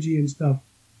nuclear energy and stuff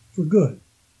for good.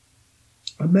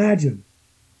 Imagine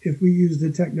if we use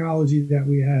the technology that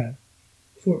we have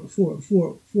for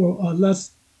a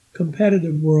less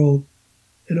competitive world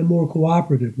and a more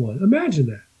cooperative one. Imagine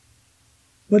that.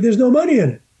 But there's no money in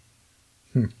it.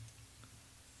 There's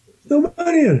no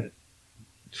money in it.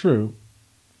 True.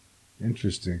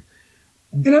 Interesting.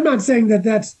 And I'm not saying that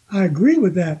I agree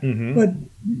with that, Mm-hmm. but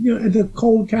the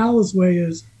cold, callous way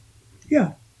is,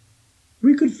 yeah,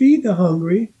 we could feed the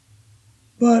hungry,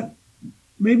 but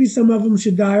maybe some of them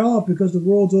should die off because the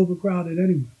world's overcrowded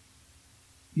anyway.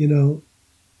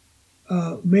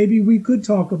 Maybe we could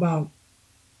talk about,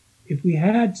 if we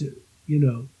had to,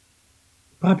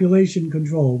 population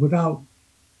control without,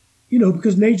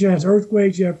 because nature has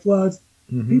earthquakes, you have floods,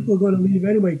 Mm-hmm. people are going to leave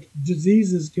anyway.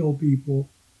 Diseases kill people.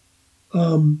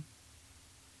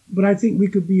 But I think we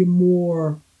could be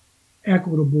more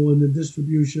equitable in the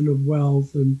distribution of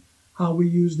wealth and how we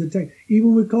use the tech.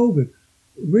 Even with COVID,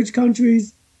 rich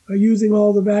countries are using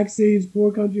all the vaccines,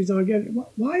 poor countries aren't getting it.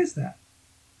 Why is that?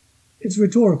 It's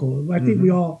rhetorical. I think we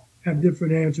all have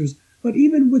different answers. But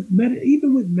even with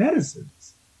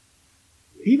medicines,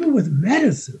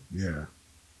 Yeah.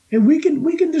 and we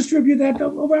can distribute that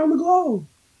around the globe.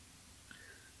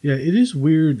 Yeah, it is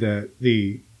weird that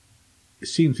they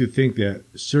seem to think that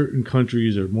certain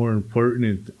countries are more important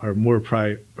and are more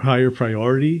higher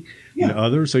priority than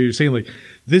others. So you're saying like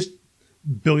this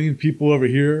billion people over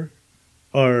here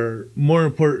are more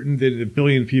important than the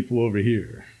billion people over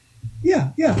here.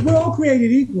 Yeah, we're all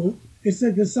created equal,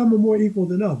 except that some are more equal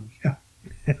than others. Yeah.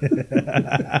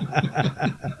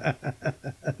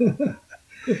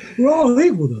 We're all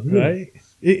equal, though. Right?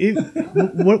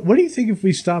 What do you think if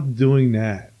we stop doing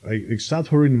that? Like stop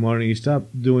hoarding money, stop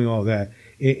doing all that,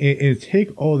 and take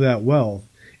all that wealth,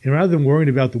 and rather than worrying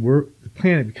about the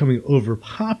planet becoming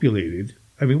overpopulated,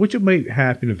 I mean, which it might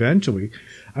happen eventually,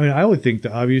 I mean, I would think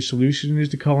the obvious solution is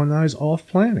to colonize off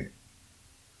planet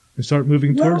and start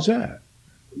moving towards that.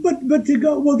 But to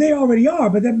go, well, they already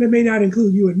are, but that may not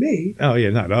include you and me. Oh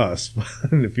yeah, not us, but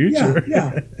in the future.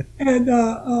 Yeah. And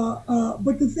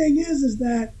but the thing is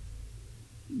that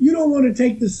you don't want to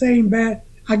take the same bad.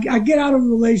 I get out of a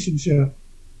relationship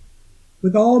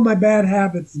with all my bad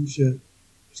habits and shit.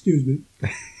 Excuse me.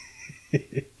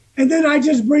 And then I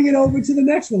just bring it over to the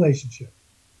next relationship.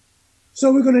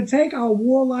 So we're going to take our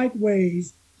warlike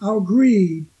ways, our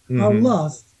greed, our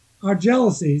lust, our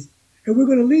jealousies, and we're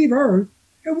going to leave Earth,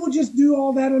 and we'll just do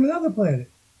all that on another planet.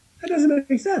 That doesn't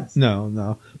make sense.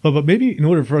 No. But maybe in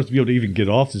order for us to be able to even get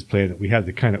off this planet, we have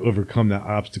to kind of overcome that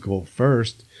obstacle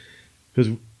first.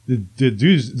 Because to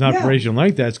do an operation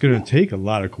like that, it's going to take a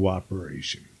lot of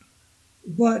cooperation.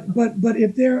 But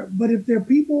if they're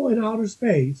people in outer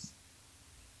space,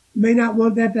 may not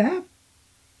want that to happen.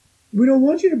 We don't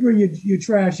want you to bring your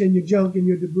trash and your junk and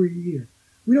your debris here.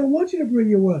 We don't want you to bring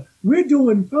your what. We're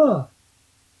doing fine.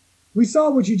 We saw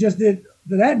what you just did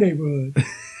to that neighborhood.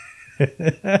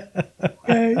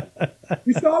 Okay?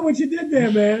 We saw what you did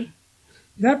there, man.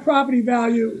 That property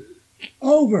value,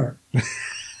 over.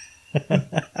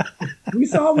 We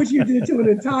saw what you did to an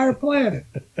entire planet.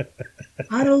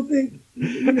 I don't think,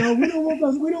 we don't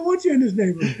want you in this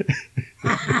neighborhood.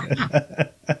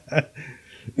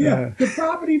 Yeah, the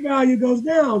property value goes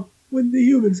down when the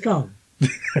humans come. But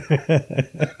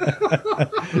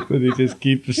they just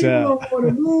keep us People out. don't want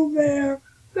to move there.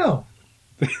 No.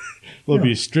 There'll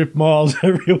be strip malls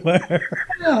everywhere.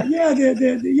 Yeah,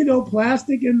 they're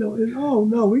plastic and oh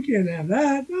no, we can't have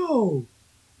that. No.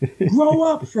 Grow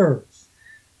up first.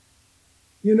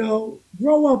 Grow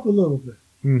up a little bit.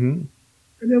 Mm-hmm.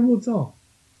 And then we'll talk.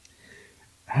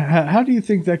 How do you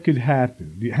think that could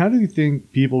happen? How do you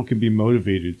think people can be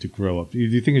motivated to grow up? Do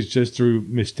you think it's just through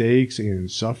mistakes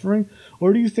and suffering?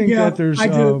 Or do you think that there's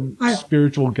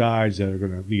spiritual guides that are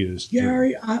going to lead us?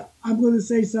 Gary, I'm going to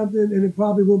say something, and it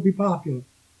probably won't be popular.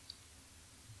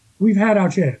 We've had our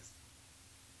chance,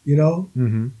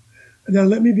 Mm-hmm. Now,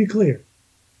 let me be clear,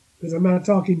 because I'm not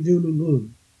talking doom and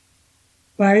gloom.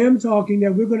 But I am talking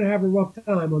that we're going to have a rough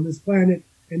time on this planet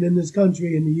and in this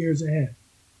country in the years ahead.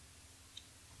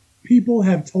 People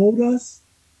have told us,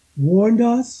 warned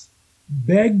us,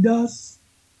 begged us,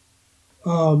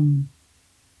 and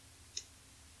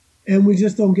we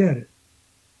just don't get it.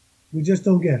 We just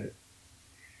don't get it.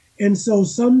 And so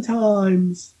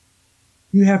sometimes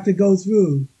you have to go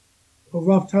through a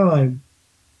rough time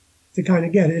to kind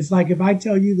of get it. It's like if I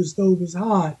tell you the stove is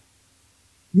hot,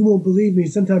 you won't believe me.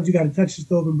 Sometimes you got to touch the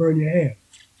stove and burn your hand.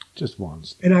 Just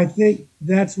once. And I think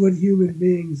that's what human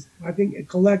beings, I think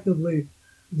collectively,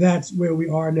 that's where we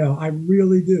are now. I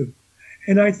really do.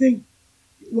 And I think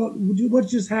what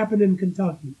just happened in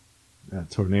Kentucky?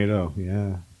 That tornado,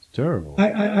 yeah, it's terrible.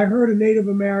 I heard a Native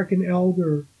American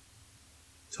elder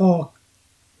talk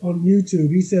on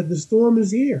YouTube. He said, the storm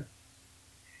is here.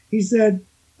 He said,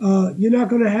 you're not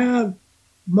going to have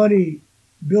money,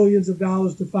 billions of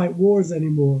dollars to fight wars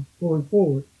anymore going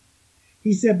forward.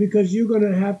 He said, because you're going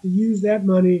to have to use that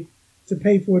money to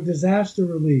pay for disaster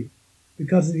relief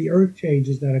because of the earth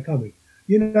changes that are coming.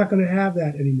 You're not going to have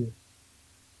that anymore.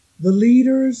 The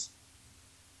leaders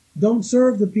don't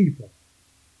serve the people.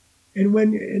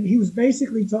 And he was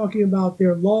basically talking about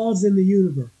their laws in the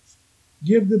universe.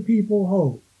 Give the people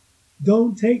hope.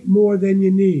 Don't take more than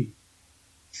you need.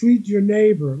 Treat your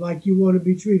neighbor like you want to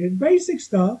be treated. Basic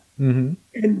stuff. Mm-hmm.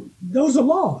 And those are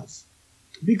laws.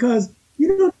 Because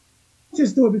you don't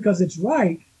just do it because it's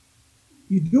right.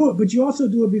 You do it, but you also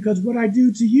do it because what I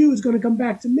do to you is going to come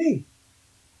back to me.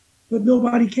 But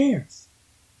nobody cares.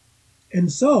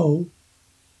 And so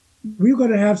we're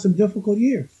going to have some difficult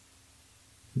years.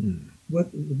 But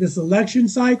this election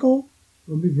cycle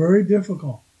will be very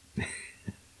difficult.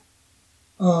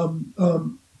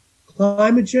 Climate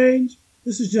change,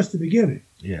 this is just the beginning.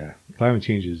 Yeah, climate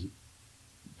change is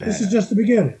bad. This is just the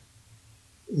beginning.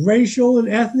 Racial and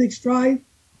ethnic strife,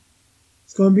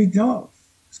 it's going to be tough.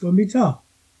 It's going to be tough.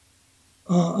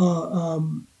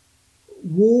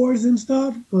 Wars and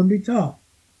stuff, going to be tough.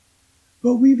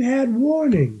 But we've had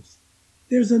warnings.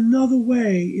 There's another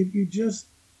way if you just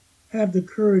have the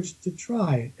courage to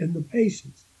try it and the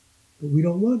patience. But we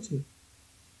don't want to.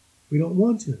 We don't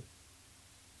want to.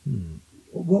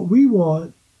 What we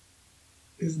want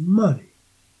is money.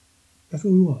 That's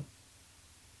what we want.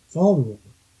 That's all we want.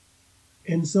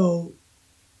 And so,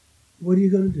 what are you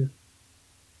going to do?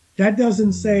 That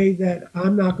doesn't say that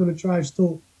I'm not going to try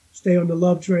still stay on the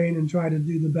love train and try to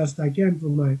do the best I can for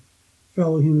my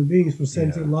fellow human beings, for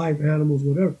sentient life, animals,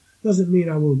 whatever. Doesn't mean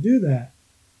I won't do that.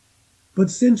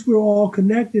 But since we're all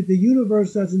connected, the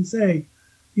universe doesn't say,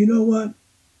 you know what?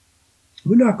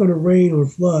 We're not going to rain or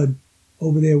flood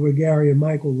over there where Gary and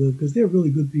Michael live because they're really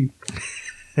good people.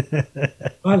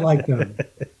 I like them.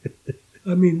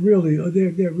 I mean, really,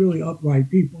 they're really upright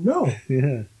people. No,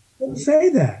 don't say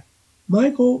that,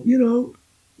 Michael. You know,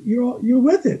 you're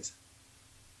with it,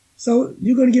 so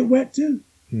you're going to get wet too.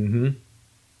 Mm-hmm.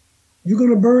 You're going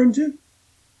to burn too,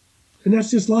 and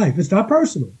that's just life. It's not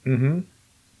personal,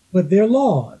 but they're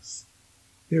laws.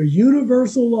 They're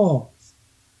universal laws,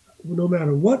 no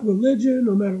matter what religion,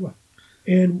 no matter what.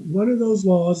 And one of those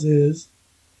laws is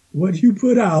what you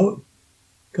put out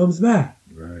comes back.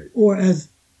 Right. Or as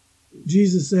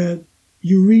Jesus said,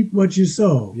 you reap what you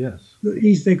sow. Yes. The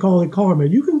East, they call it karma.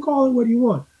 You can call it what you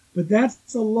want, but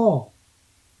that's a law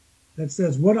that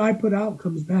says what I put out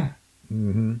comes back.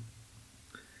 Mm-hmm.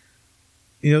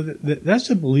 You know, that's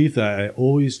a belief that I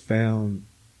always found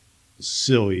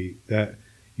silly, that,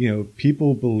 you know,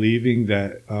 people believing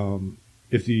that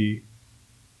if you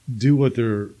do what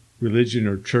their religion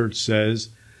or church says,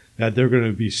 that they're going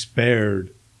to be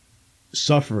spared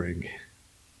suffering.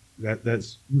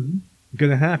 That's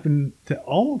going to happen to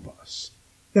all of us.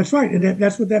 That's right, and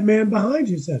that's what that man behind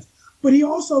you says. But he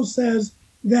also says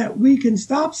that we can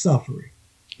stop suffering.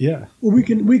 Yeah. Well, we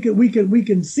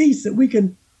can cease it. We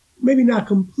can maybe not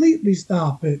completely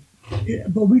stop it,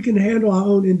 but we can handle our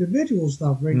own individual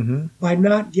suffering by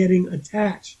not getting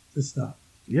attached to stuff.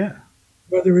 Yeah.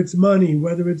 Whether it's money,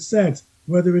 whether it's sex,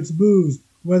 whether it's booze,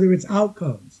 whether it's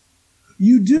outcomes.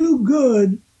 You do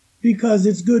good because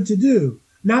it's good to do,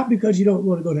 not because you don't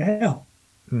want to go to hell.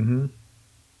 Mm-hmm.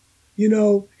 You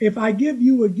know, if I give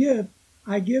you a gift,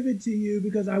 I give it to you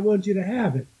because I want you to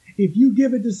have it. If you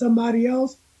give it to somebody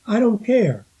else, I don't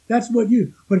care. That's what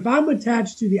you. But if I'm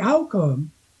attached to the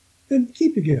outcome, then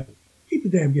keep the gift. Keep the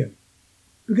damn gift.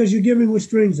 Because you're giving with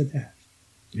strings attached.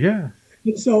 Yeah.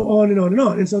 And so on and on and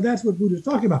on. And so that's what Buddha's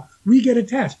talking about. We get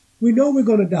attached. We know we're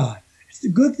going to die. It's the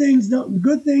good things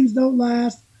don't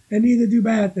last, and neither do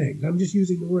bad things. I'm just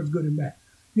using the words good and bad.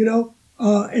 You know?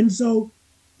 And so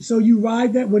you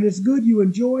ride that. When it's good, you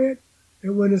enjoy it.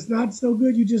 And when it's not so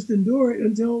good, you just endure it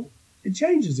until it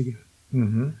changes again.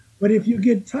 Mm-hmm. But if you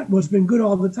get well, it's been good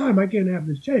all the time. I can't have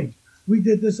this change. We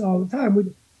did this all the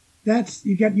time.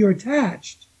 You're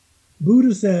attached.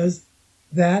 Buddha says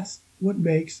that's what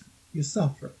makes you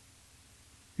suffer,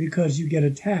 because you get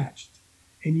attached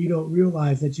and you don't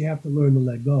realize that you have to learn to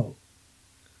let go.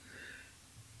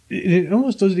 It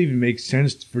almost doesn't even make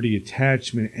sense for the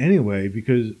attachment anyway,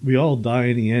 because we all die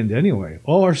in the end anyway.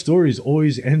 All our stories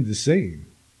always end the same.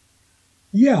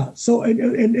 Yeah. So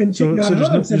so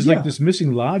there's like this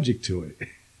missing logic to it.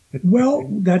 Well,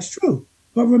 that's true.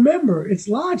 But remember, it's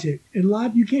logic, and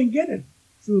you can't get it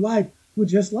through life with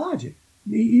just logic.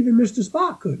 Even Mr.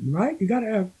 Spock couldn't, right? You got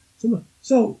to have some.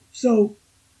 So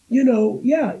you know,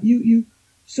 yeah,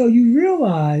 so you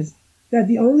realize that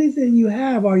the only thing you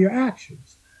have are your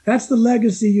actions. That's the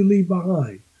legacy you leave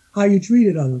behind. How you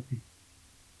treated other people.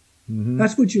 Mm-hmm.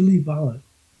 That's what you leave behind.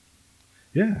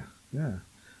 Yeah, yeah.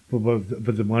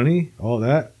 But the money, all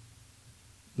that,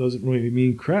 doesn't really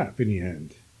mean crap in the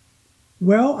end.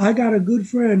 Well, I got a good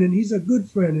friend, and he's a good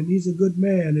friend, and he's a good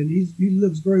man, and he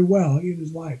lives very well. He and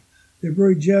his wife, they're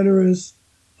very generous,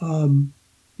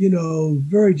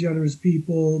 very generous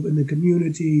people in the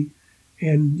community,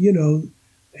 and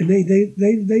and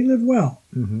they live well.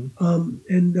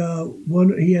 Mm-hmm.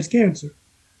 One he has cancer,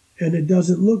 and it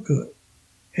doesn't look good,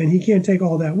 and he can't take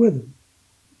all that with him.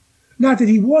 Not that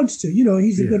he wants to,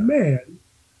 he's a good man,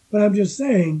 but I'm just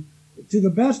saying, to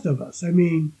the best of us. I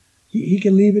mean, he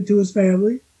can leave it to his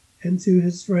family and to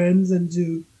his friends and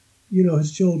to,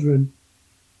 his children.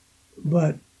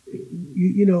 But,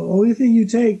 only thing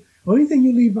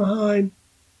you leave behind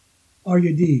are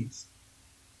your deeds.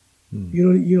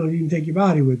 You don't even take your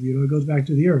body with you. It goes back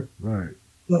to the earth. Right.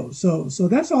 So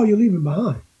that's all you're leaving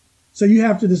behind. So you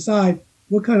have to decide,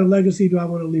 what kind of legacy do I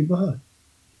want to leave behind?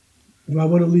 Do I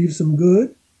want to leave some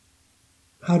good?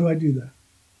 How do I do that?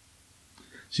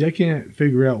 See, I can't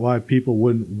figure out why people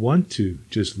wouldn't want to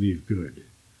just leave good.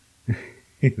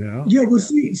 Yeah, well,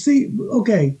 see,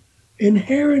 okay.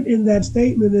 Inherent in that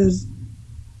statement is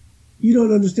you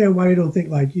don't understand why they don't think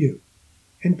like you.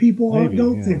 And people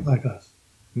don't think like us.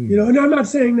 And I'm not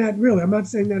saying that really. I'm not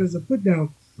saying that as a put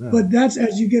down. No. But that's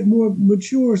as you get more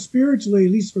mature spiritually,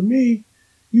 at least for me,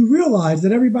 you realize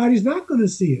that everybody's not going to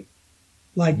see it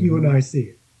like you and I see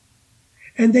it.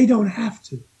 And they don't have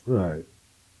to. Right.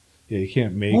 Yeah, you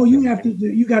can't make all you have to do,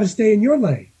 you got to stay in your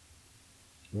lane.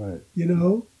 Right.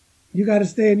 You got to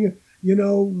stay in your,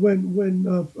 when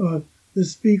the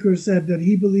speaker said that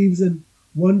he believes in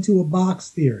one to a box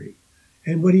theory.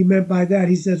 And what he meant by that,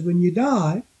 he says, when you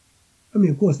die, I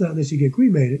mean, of course, not unless you get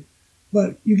cremated,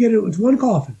 but you get it's one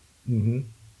coffin. Mm-hmm.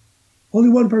 Only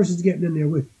one person's getting in there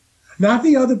with you. Not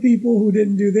the other people who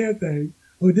didn't do their thing,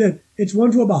 who did. It's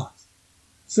one to a box.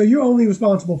 So you're only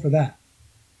responsible for that.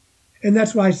 And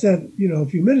that's why I said, a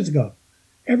few minutes ago,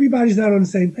 everybody's not on the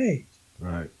same page.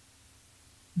 Right.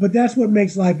 But that's what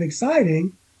makes life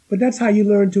exciting. But that's how you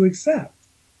learn to accept.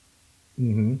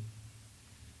 Mm-hmm.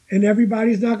 And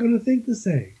everybody's not going to think the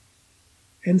same.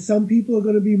 And some people are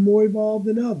going to be more evolved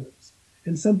than others.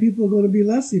 And some people are going to be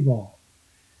less evolved.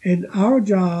 And our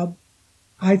job,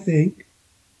 I think,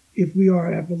 if we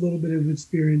have a little bit of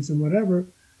experience and whatever,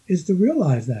 is to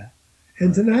realize that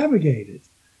and to navigate it.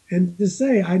 And to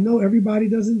say, I know everybody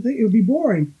doesn't think, it would be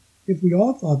boring if we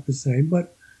all thought the same,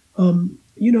 but,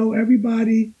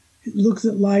 everybody looks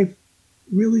at life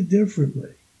really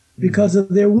differently because of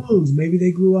their wounds. Maybe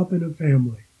they grew up in a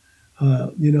family,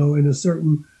 in a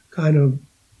certain kind of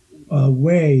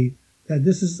way that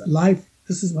this is life,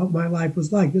 this is what my life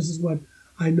was like, this is what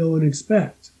I know and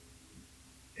expect.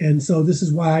 And so this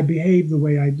is why I behave the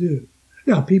way I do.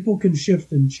 Now, people can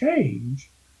shift and change,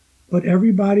 but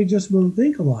everybody just won't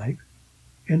think alike.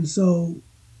 And so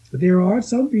there are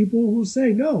some people who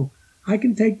say, no, I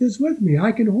can take this with me.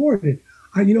 I can hoard it.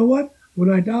 You know what?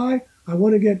 When I die, I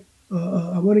want to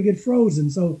get frozen.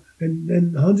 So, and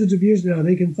then hundreds of years now,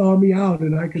 they can thaw me out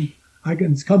and I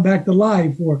can come back to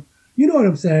life, or, you know what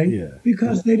I'm saying? Yeah.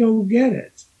 Because they don't get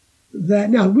it. That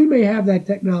now we may have that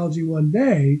technology one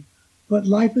day, but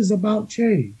life is about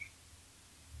change.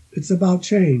 It's about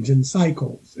change and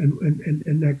cycles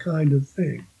and that kind of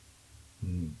thing.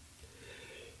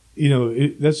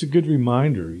 That's a good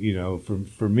reminder,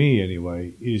 for me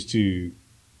anyway, is to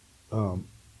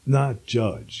not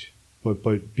judge, but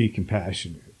be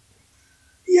compassionate.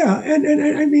 Yeah, and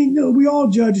I mean, we all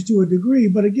judge to a degree,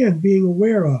 but again, being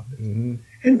aware of it. Mm-hmm.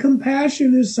 And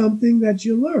compassion is something that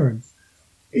you learn.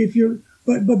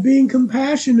 But being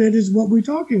compassionate is what we're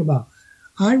talking about.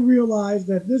 I realize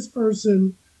that this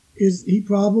person she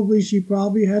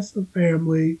probably has a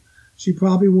family. She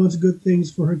probably wants good things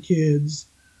for her kids.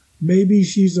 Maybe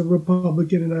she's a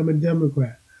Republican and I'm a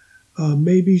Democrat.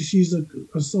 Maybe she's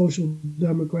a social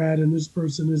democrat and this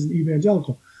person is an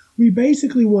evangelical. We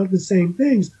basically want the same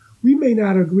things. We may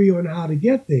not agree on how to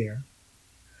get there.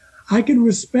 I can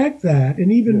respect that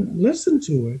and even listen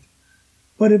to it.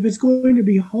 But if it's going to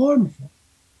be harmful,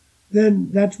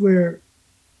 then that's where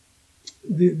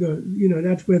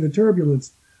that's where the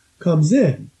turbulence comes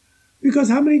in. Because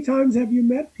how many times have you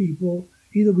met people,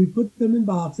 either we put them in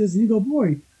boxes and you go,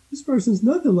 boy, this person's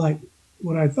nothing like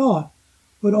what I thought.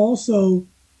 But also,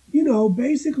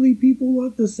 basically people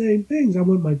want the same things. I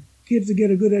want my kids to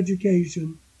get a good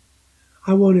education.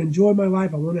 I want to enjoy my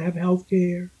life. I want to have health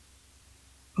care.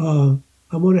 I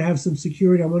want to have some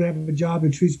security. I want to have a job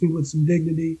that treats me with some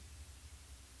dignity.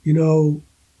 You know,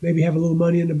 maybe have a little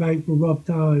money in the bank for rough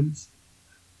times.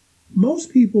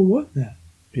 Most people want that.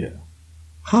 Yeah.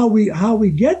 How we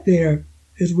get there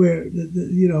is where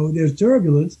there's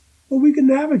turbulence, but we can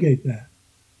navigate that.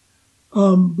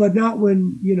 But not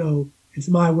when it's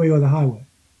my way or the highway.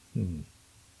 Hmm.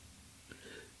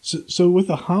 So with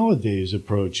the holidays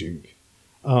approaching,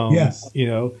 yes,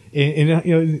 the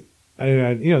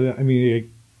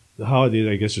holidays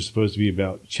I guess are supposed to be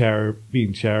about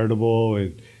being charitable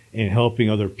and helping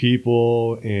other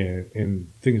people and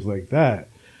things like that.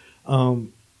 Do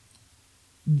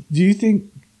you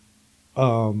think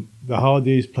the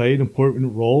holidays play an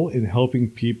important role in helping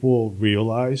people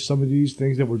realize some of these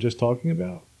things that we're just talking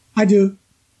about? I do,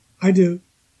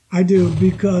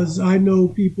 because I know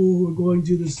people who are going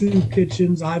to the soup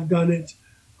kitchens. I've done it.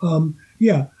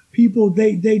 People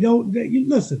they don't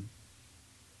listen.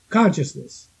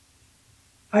 Consciousness.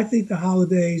 I think the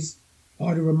holidays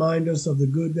are to remind us of the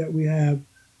good that we have.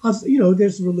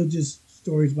 There's religious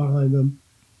stories behind them,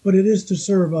 but it is to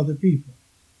serve other people.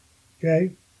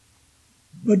 Okay?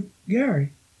 But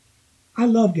Gary, I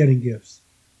love getting gifts.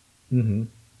 Mm-hmm.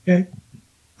 Okay?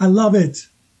 I love it.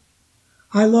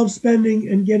 I love spending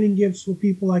and getting gifts for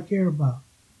people I care about.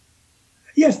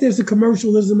 Yes, there's a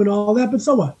commercialism and all that, but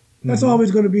so what? That's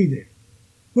always going to be there.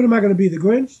 What am I going to be, the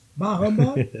Grinch? Bah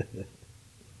humbug?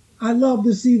 I love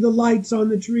to see the lights on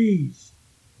the trees.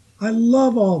 I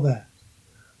love all that.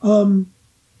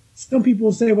 Some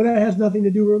people say, well, that has nothing to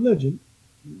do with religion.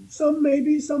 Some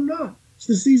maybe, some not. It's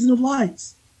the season of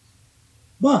lights.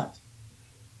 But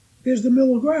there's the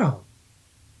middle ground.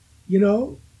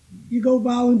 You go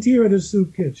volunteer at a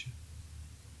soup kitchen.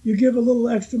 You give a little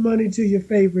extra money to your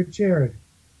favorite charity.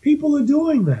 People are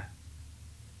doing that.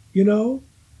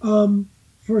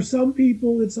 For some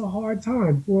people, it's a hard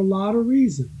time for a lot of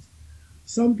reasons.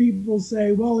 Some people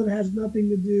say, well, it has nothing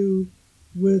to do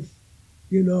with,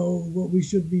 what we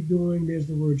should be doing. There's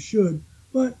the word should.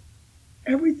 But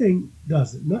everything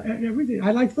doesn't. Not everything.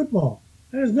 I like football.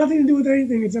 That has nothing to do with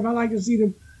anything except I like to see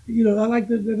them. I like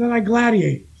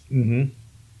gladiators. Mm-hmm.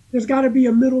 There's got to be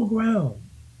a middle ground,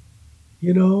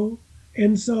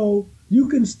 And so you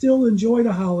can still enjoy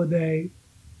the holiday,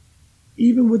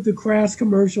 even with the crass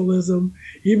commercialism,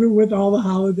 even with all the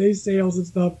holiday sales and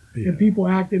stuff, and people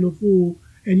acting a fool,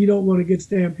 and you don't want to get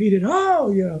stampeded.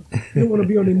 Oh, you don't want to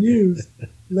be on the news.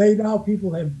 Laid out,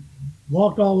 people have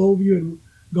walked all over you and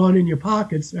gone in your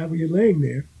pockets after you're laying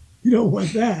there. You don't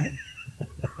want that.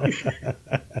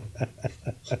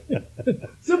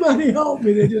 Somebody help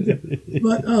me.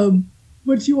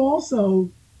 But you also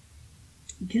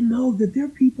can know that there are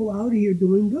people out here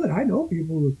doing good. I know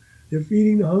people who they're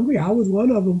feeding the hungry. I was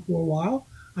one of them for a while.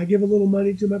 I give a little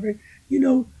money to my friend.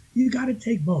 You got to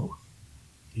take both.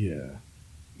 Yeah.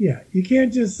 Yeah. You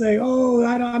can't just say, oh,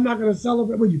 I'm not going to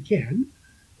celebrate. Well, you can.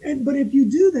 But if you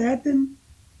do that, then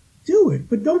do it.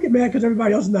 But don't get mad because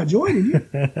everybody else is not joining you.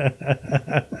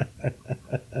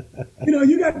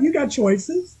 You got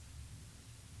choices.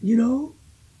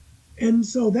 And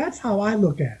so that's how I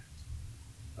look at it.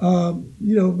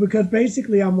 Because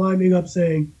basically I'm winding up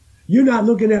saying, you're not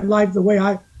looking at life the way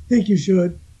I think you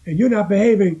should, and you're not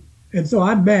behaving, and so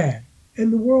I'm mad.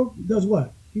 And the world does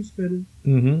what? Keeps spinning.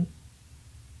 Mm-hmm.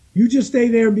 You just stay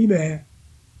there and be mad.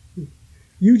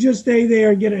 You just stay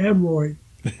there and get a hemorrhoid.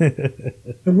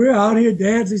 And we're out here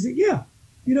dancing. Say, yeah,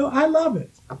 I love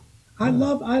it. I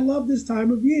love this time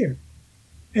of year.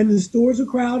 And the stores are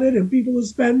crowded and people are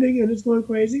spending and it's going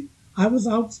crazy. I was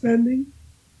out spending.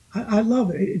 I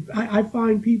love it. I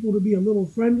find people to be a little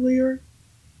friendlier.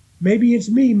 Maybe it's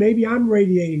me. Maybe I'm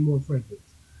radiating more friendliness.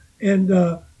 And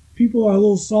people are a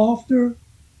little softer.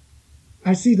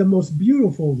 I see the most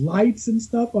beautiful lights and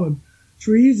stuff on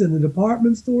trees in the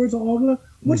department stores.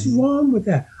 What's wrong with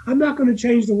that? I'm not going to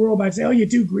change the world by saying, oh, you're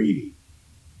too greedy.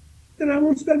 Then I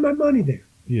won't spend my money there.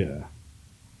 Yeah.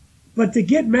 But to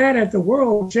get mad at the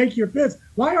world, shake your fist.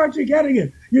 Why aren't you getting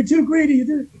it? You're too greedy.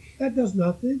 That does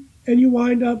nothing. And you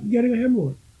wind up getting a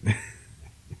hemorrhoid.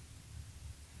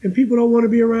 And people don't want to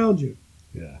be around you.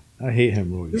 Yeah. I hate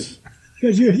hemorrhoids.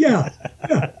 Because you're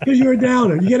a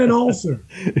downer. You get an ulcer.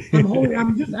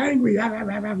 I'm just angry.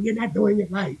 You're not doing it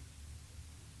right.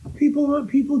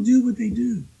 People do what they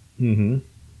do. Mm-hmm.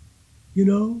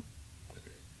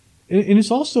 And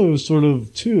it's also sort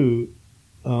of too,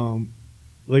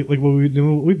 like what we've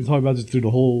been talking about this through the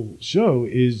whole show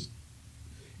is,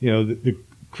 the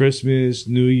Christmas,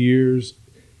 New Year's,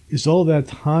 it's all that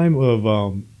time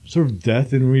of sort of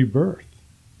death and rebirth.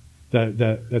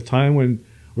 That time when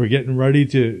we're getting ready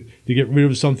to get rid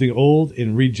of something old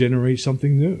and regenerate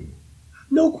something new.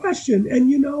 No question. And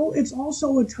it's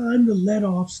also a time to let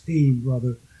off steam,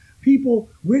 brother. People,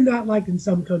 we're not like in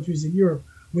some countries in Europe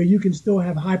where you can still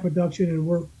have high production and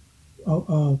work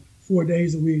 4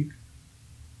 days a week,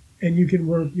 and you can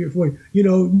work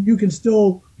you can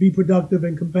still be productive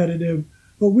and competitive,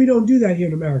 but we don't do that here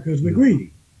in America because we're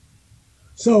greedy.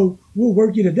 So we'll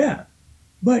work you to death.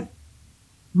 But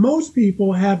most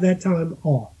people have that time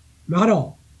off. Not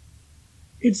all.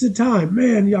 It's a time,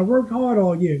 man, I worked hard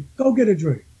all year. Go get a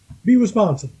drink. Be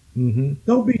responsible. Mm-hmm.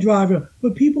 Don't be driving.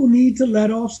 But people need to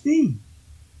let off steam.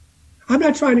 I'm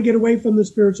not trying to get away from the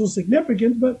spiritual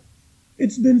significance, but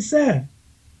it's been said.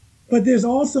 But there's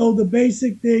also the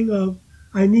basic thing of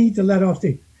I need to let off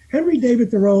steam. Henry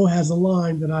David Thoreau has a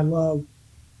line that I love.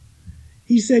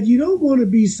 He said, you don't want to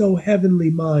be so heavenly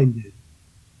minded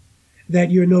that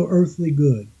you're no earthly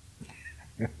good.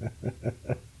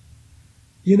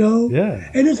 Yeah.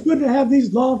 And it's good to have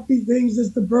these lofty things.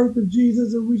 It's the birth of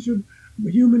Jesus, and we should,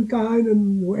 humankind,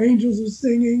 and angels are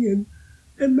singing,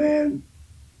 and man,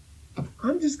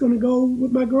 I'm just going to go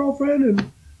with my girlfriend,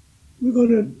 and we're going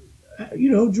to,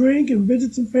 drink and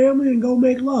visit some family and go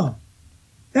make love.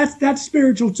 That's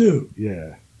spiritual too.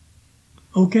 Yeah.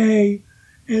 Okay,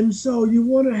 and so you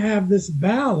want to have this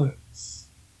balance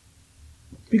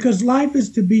because life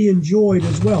is to be enjoyed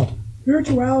as well.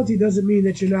 Spirituality doesn't mean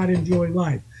that you're not enjoying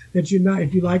life, that you're not,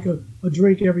 if you like a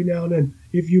drink every now and then,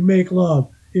 if you make love,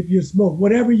 if you smoke,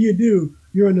 whatever you do,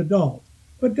 you're an adult.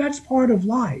 But that's part of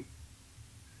life.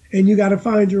 And you got to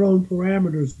find your own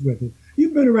parameters with it.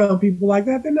 You've been around people like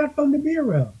that. They're not fun to be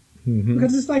around. Mm-hmm.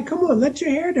 Because it's like, come on, let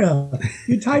your hair down.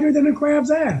 You're tighter than a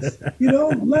crab's ass.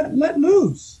 Let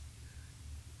loose.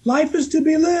 Life is to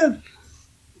be lived.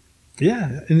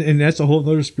 Yeah, and that's a whole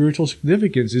other spiritual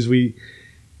significance is we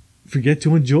forget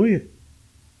to enjoy it.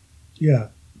 Yeah.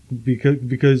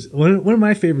 Because one of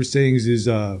my favorite sayings is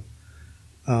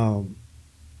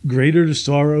greater the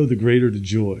sorrow, the greater the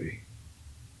joy.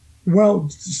 Well,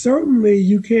 certainly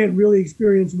you can't really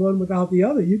experience one without the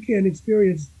other. You can't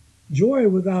experience joy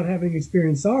without having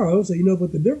experienced sorrow, so you know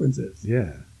what the difference is.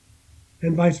 Yeah.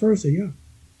 And vice versa, yeah.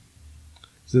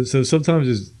 So sometimes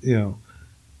it's,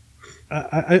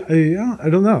 I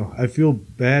don't know. I feel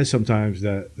bad sometimes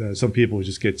that some people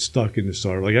just get stuck in the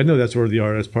sorrow. Like I know that's where they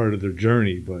are. That's part of their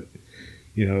journey. But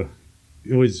you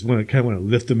always want to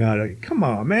lift them out. Like, come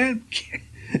on, man.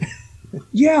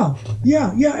 Yeah.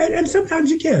 And sometimes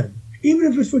you can,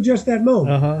 even if it's for just that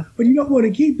moment. Uh-huh. But you don't want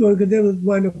to keep doing it because then it'll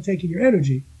wind up taking your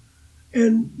energy.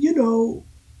 And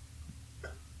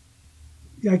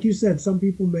like you said, some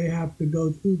people may have to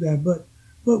go through that, but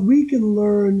we can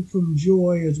learn from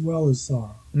joy as well as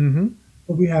sorrow. Mm-hmm.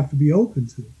 But we have to be open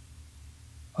to it.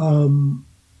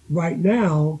 Right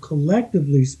now,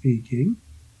 collectively speaking,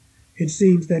 it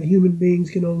seems that human beings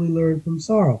can only learn from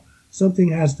sorrow. Something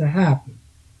has to happen.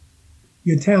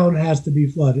 Your town has to be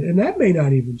flooded, and that may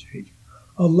not even change.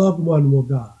 A loved one will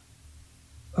die.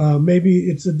 Maybe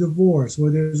it's a divorce,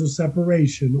 or there's a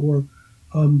separation, or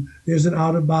there's an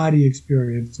out-of-body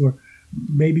experience, or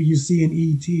maybe you see an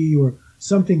ET or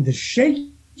something to shake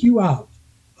you out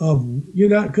of. You're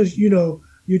not, because you're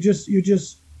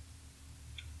just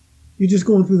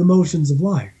going through the motions of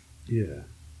life. Yeah.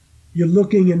 You're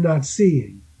looking and not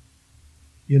seeing.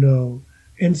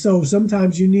 And so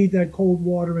sometimes you need that cold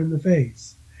water in the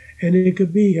face, and it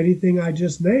could be anything I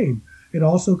just named. It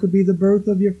also could be the birth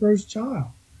of your first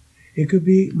child. It could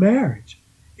be marriage.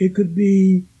 It could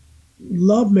be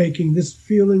lovemaking, this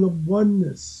feeling of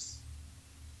oneness.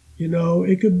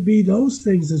 It could be those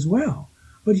things as well.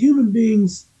 But human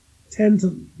beings tend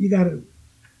to,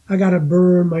 I got to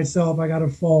burn myself. I got to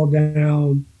fall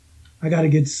down. I got to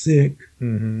get sick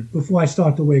before I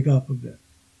start to wake up a bit.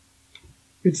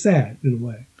 It's sad in a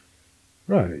way.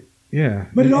 Right. Yeah.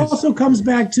 But it also comes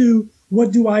back to,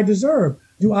 what do I deserve?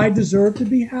 Do I deserve to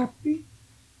be happy?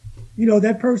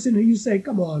 That person who you say,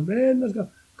 come on, man, let's go.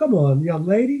 Come on, young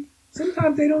lady.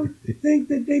 Sometimes they don't think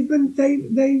that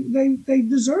they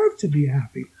deserve to be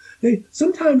happy.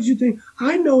 Sometimes you think,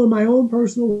 I know in my own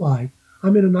personal life,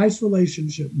 I'm in a nice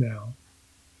relationship now.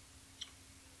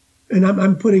 And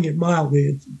I'm putting it mildly,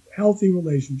 it's a healthy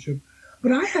relationship.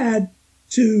 But I had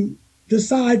to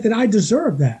decide that I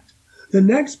deserve that. The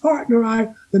next partner I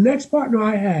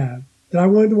have, that I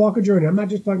wanted to walk a journey. I'm not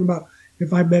just talking about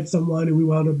if I met someone and we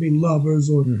wound up being lovers,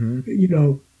 or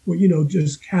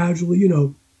just casually,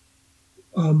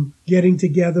 getting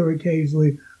together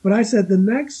occasionally. But I said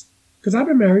because I've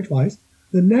been married twice,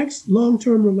 the next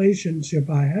long-term relationship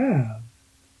I have,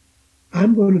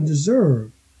 I'm going to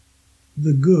deserve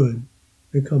the good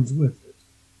that comes with it.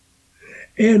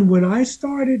 And when I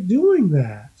started doing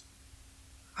that,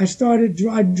 I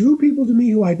drew people to me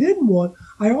who I didn't want.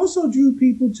 I also drew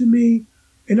people to me,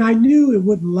 and I knew it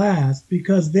wouldn't last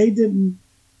because they didn't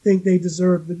think they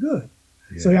deserved the good.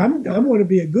 Yeah. So I want to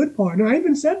be a good partner. I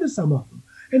even said to some of them,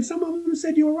 and some of them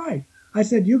said, you were right. I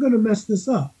said, you're going to mess this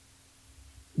up.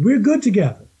 We're good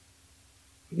together.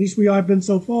 At least we have been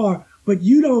so far, but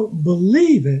you don't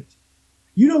believe it.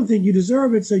 You don't think you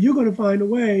deserve it, so you're going to find a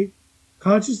way,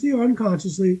 consciously or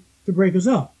unconsciously, to break us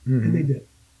up. Mm-hmm. And they did.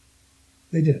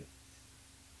 They did.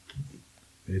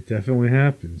 It definitely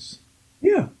happens.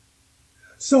 Yeah.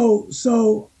 So,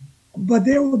 but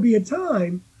there will be a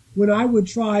time when I would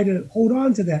try to hold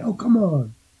on to that. Oh, come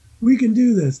on. We can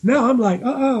do this. Now I'm like,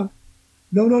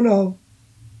 no.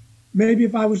 Maybe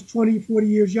if I was 20, 40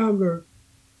 years younger,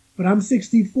 but I'm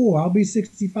 64. I'll be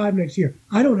 65 next year.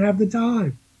 I don't have the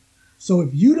time. So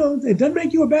if you don't, it doesn't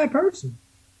make you a bad person,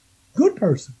 good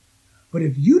person. But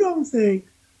if you don't think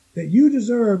that you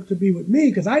deserve to be with me,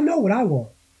 because I know what I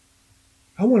want.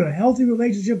 I want a healthy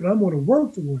relationship and I'm going to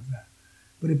work towards that.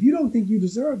 But if you don't think you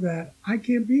deserve that, I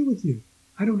can't be with you.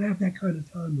 I don't have that kind of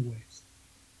time to waste.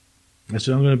 That's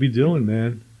what I'm going to be doing,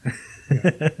 man.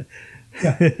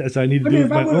 Yeah. That's what I need to do with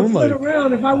my own life.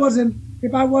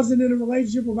 If I wasn't in a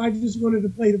relationship, or if I just wanted to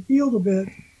play the field a bit,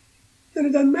 then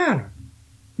it doesn't matter.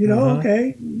 You know,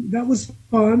 okay, that was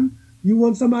fun. You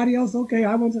want somebody else? Okay,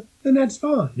 then that's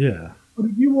fine. Yeah. But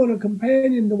if you want a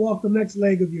companion to walk the next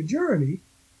leg of your journey,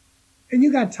 and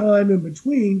you got time in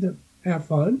between to have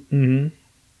fun,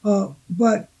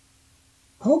 but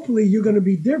hopefully you're going to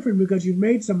be different because you've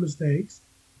made some mistakes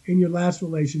in your last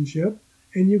relationship,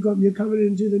 and you're coming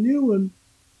into the new one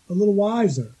a little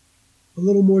wiser, a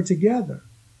little more together.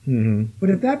 Mm-hmm. But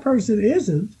if that person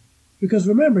isn't, because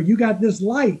remember, you got this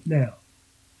light now,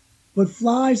 but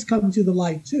flies come to the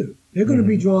light too. They're going to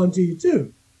be drawn to you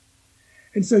too.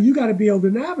 And so you got to be able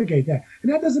to navigate that.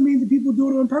 And that doesn't mean that people do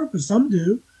it on purpose. Some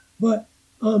do. But,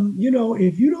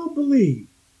 if you don't believe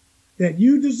that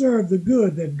you deserve the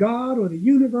good that God or the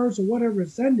universe or whatever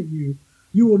is sending you,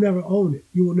 you will never own it.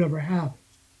 You will never have it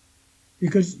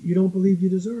because you don't believe you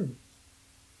deserve it.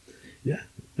 Yeah,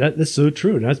 that's so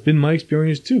true. And that's been my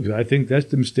experience too. Because I think that's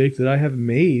the mistake that I have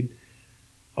made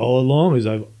all along. Is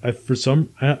I kind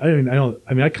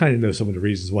of know some of the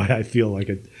reasons why I felt like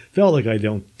I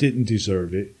didn't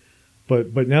deserve it.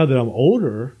 But now that I'm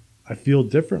older, I feel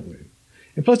differently.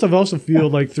 And plus, I've also feel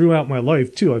like throughout my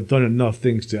life too, I've done enough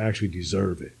things to actually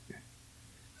deserve it.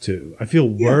 Too, I feel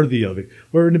worthy of it.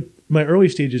 Where in my early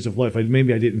stages of life,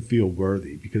 maybe I didn't feel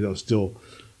worthy because I was still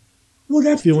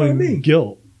feeling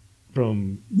guilt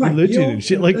from religion and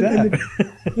shit like that.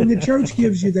 And the church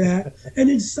gives you that, and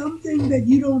it's something that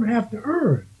you don't have to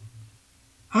earn.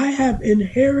 I have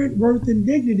inherent worth and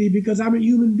dignity because I'm a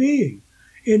human being.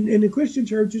 In the Christian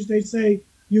churches, they say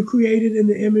you're created in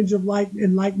the image of light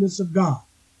and likeness of God.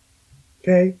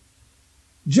 Okay?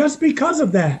 Just because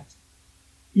of that,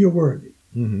 you're worthy.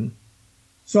 Mm-hmm.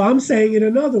 So I'm saying it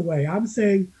another way. I'm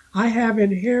saying I have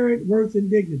inherent worth and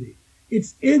dignity.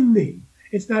 It's in me.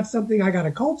 It's not something I got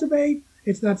to cultivate.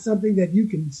 It's not something that you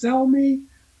can sell me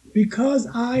because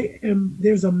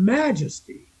there's a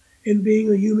majesty in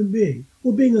being a human being.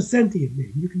 Well, being a sentient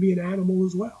being. You can be an animal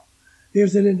as well.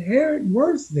 There's an inherent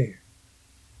worth there.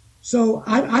 So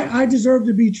I deserve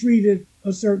to be treated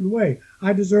a certain way.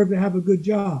 I deserve to have a good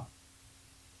job.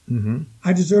 Mm-hmm.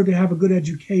 I deserve to have a good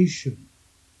education.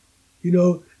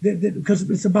 Because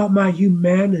it's about my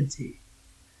humanity.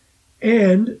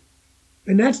 And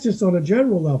that's just on a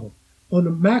general level. On a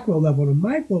macro level, on a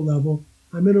micro level,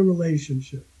 I'm in a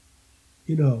relationship,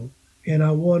 and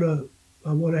I want to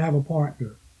have a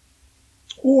partner,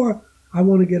 or I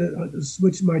want to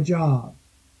switch my job.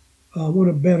 I want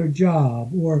a better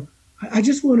job, or I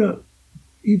just want to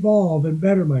evolve and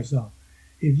better myself.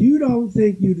 If you don't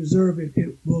think you deserve it,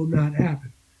 it will not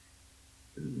happen.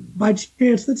 By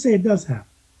chance, let's say it does happen.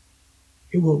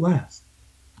 It won't last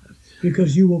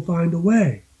because you will find a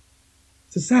way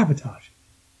to sabotage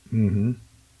it. Mm-hmm.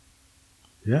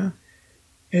 Yeah.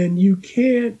 And you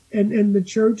can't, and the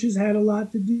church has had a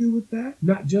lot to do with that.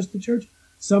 Not just the church.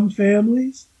 Some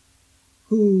families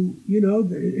who,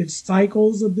 it's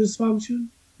cycles of dysfunction.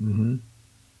 Mm-hmm.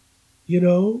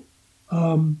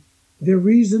 There are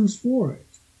reasons for it.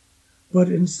 But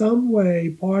in some way,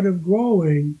 part of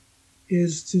growing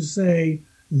is to say,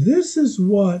 this is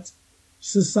what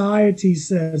society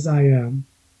says I am.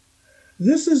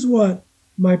 This is what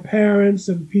my parents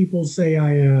and people say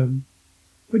I am.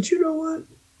 But you know what?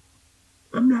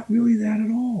 I'm not really that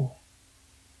at all.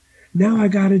 Now I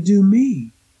got to do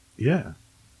me. Yeah.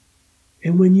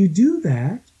 And when you do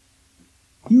that,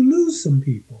 you lose some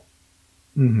people.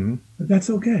 Mm-hmm. But that's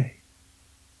okay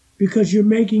because you're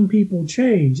making people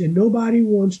change, and nobody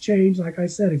wants change, like I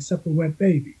said, except for wet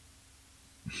baby.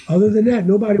 Other than that,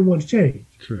 nobody wants change.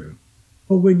 True.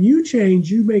 But when you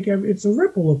change, you make it's a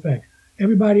ripple effect.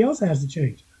 Everybody else has to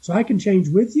change. So I can change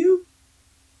with you,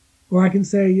 or I can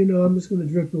say, I'm just going to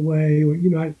drift away, or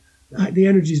the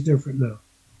energy is different now.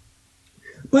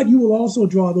 But you will also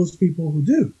draw those people who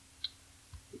do,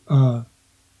 have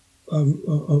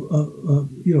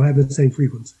the same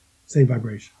frequency, same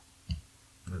vibration.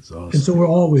 That's awesome. And so we're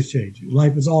always changing.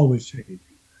 Life is always changing.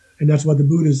 And that's why the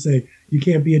Buddhists say you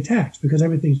can't be attached because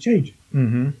everything's changing.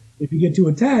 Mm-hmm. If you get too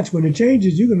attached, when it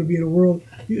changes, you're going to be in a world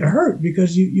you're hurt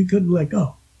because you couldn't let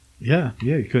go. Yeah.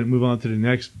 You couldn't move on to the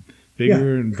next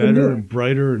bigger and better and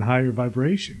brighter and higher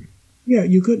vibration. Yeah,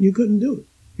 you couldn't do it.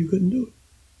 You couldn't do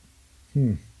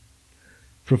it.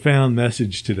 Profound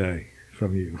message today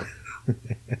from you.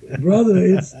 Brother,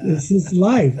 it's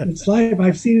life. It's life.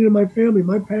 I've seen it in my family,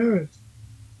 my parents,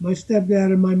 my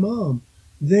stepdad and my mom.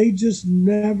 They just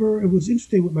never, it was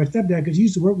interesting with my stepdad because he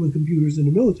used to work with computers in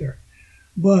the military,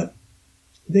 but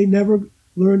they never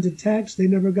learned to text. They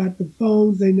never got the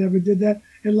phones. They never did that.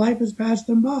 And life has passed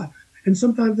them by. And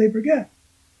sometimes they forget.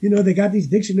 They got these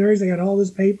dictionaries. They got all this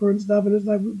paper and stuff. And it's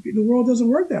like, the world doesn't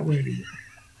work that way anymore.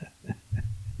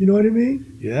 You know what I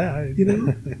mean? Yeah.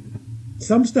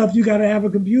 Some stuff you got to have a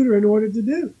computer in order to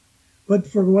do. But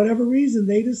for whatever reason,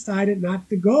 they decided not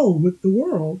to go with the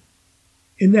world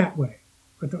in that way.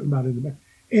 I'm talking about it in the back.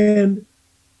 And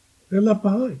they're left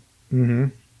behind. Mm-hmm.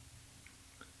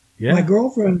 Yeah. My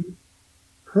girlfriend,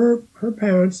 her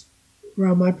parents,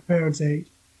 around my parents' age,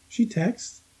 she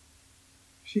texts.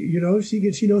 She knows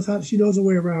her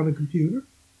way around a computer.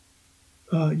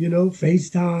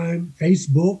 FaceTime,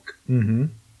 Facebook. Mm-hmm.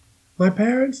 My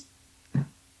parents,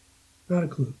 not a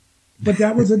clue. But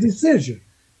that was a decision.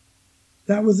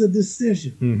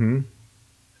 Mm-hmm.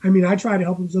 I mean, I try to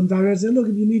help them sometimes. I say, look,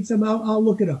 if you need some, I'll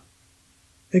look it up.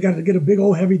 They got to get a big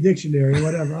old heavy dictionary or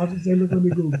whatever. I'll just say, look, let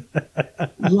me Google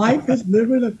it. Life is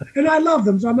living. And I love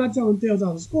them, so I'm not telling tales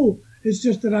out of school. It's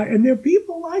just that and there are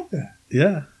people like that.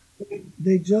 Yeah.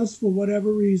 They just, for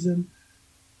whatever reason,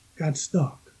 got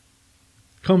stuck.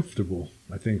 Comfortable,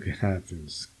 I think it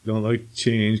happens. Don't like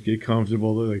change, get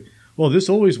comfortable. They're like, well, this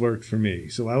always worked for me,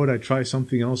 so why would I try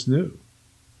something else new?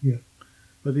 Yeah.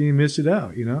 But then you miss it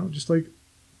out, just like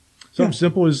something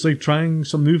simple as like trying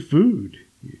some new food.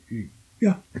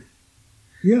 Yeah.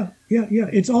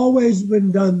 It's always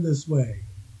been done this way.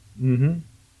 Mm-hmm.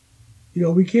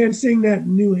 We can't sing that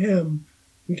new hymn.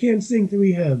 We can't sing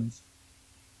 3 hymns.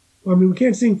 We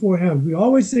can't sing 4 hymns. We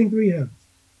always sing 3 hymns.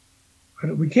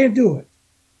 We can't do it.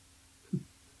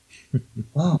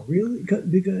 Wow, really?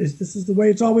 Because this is the way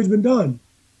it's always been done.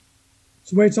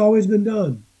 It's the way it's always been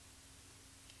done.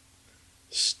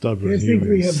 Stubborn can't sing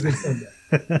 3 hymns this Sunday.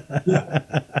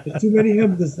 There's too many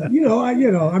hymns this Sunday.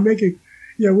 I'm making,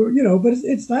 but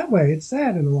it's that way. It's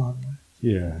sad in a lot of ways.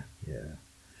 Yeah.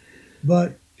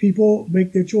 But people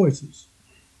make their choices.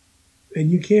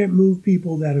 And you can't move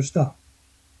people that are stuck.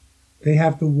 They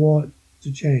have to want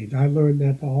to change. I learned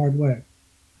that the hard way.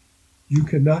 You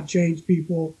cannot change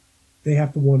people. They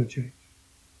have to want to change.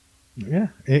 Yeah.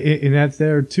 And that's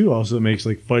there too also makes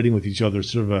like fighting with each other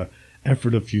sort of a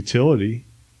effort of futility.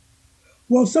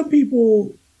 Well, some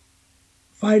people,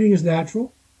 fighting is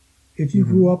natural. If you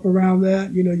grew up around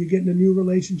that, you get in a new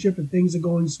relationship and things are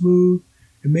going smooth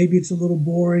and maybe it's a little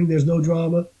boring, there's no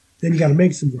drama, then you got to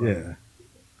make some drama. Yeah.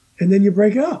 And then you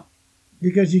break up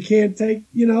because you can't take,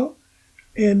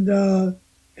 and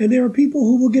there are people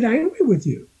who will get angry with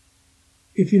you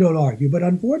if you don't argue. But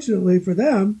unfortunately for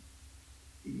them,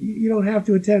 you don't have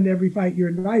to attend every fight you're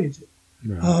invited to.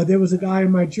 Right. There was a guy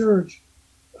in my church,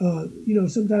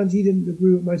 sometimes he didn't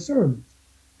agree with my sermons.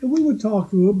 And we would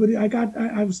talk through it, but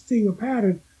I was seeing a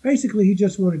pattern. Basically, he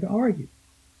just wanted to argue.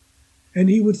 And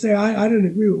he would say, I didn't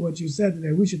agree with what you said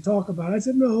today. We should talk about it. I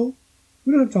said, no,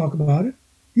 we don't have to talk about it.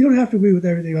 You don't have to agree with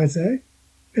everything I say,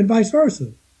 and vice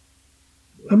versa.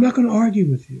 I'm not going to argue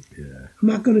with you. Yeah. I'm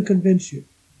not going to convince you.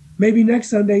 Maybe next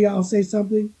Sunday I'll say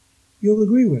something you'll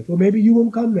agree with, or maybe you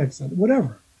won't come next Sunday,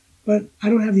 whatever. But I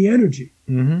don't have the energy.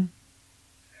 Mm-hmm.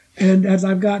 And as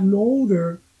I've gotten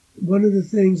older, one of the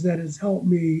things that has helped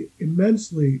me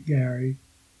immensely, Gary,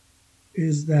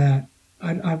 is that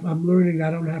I'm learning that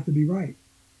I don't have to be right.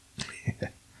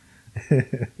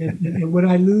 and when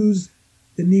I lose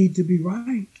the need to be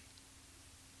right,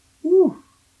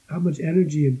 how much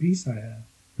energy and peace I have.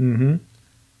 Mm-hmm.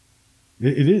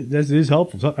 It is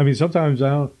helpful. I mean, sometimes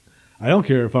I don't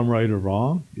care if I'm right or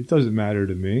wrong. It doesn't matter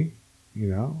to me,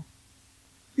 Yeah.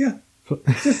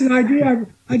 It's just an idea.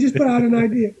 I just put out an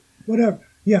idea. Whatever.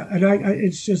 Yeah, and I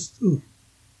it's just,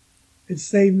 it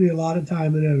saved me a lot of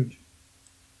time and energy.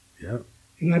 Yep.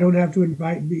 And I don't have to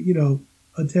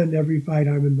attend every fight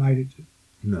I'm invited to.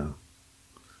 No.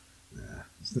 Yeah.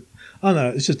 I don't know.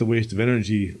 It's just a waste of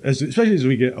energy, especially as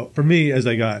we get. For me, as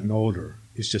I gotten older,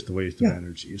 it's just a waste of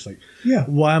energy. It's like,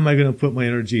 why am I going to put my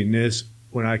energy in this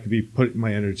when I could be putting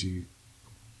my energy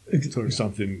towards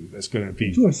something that's going to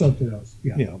be towards something else?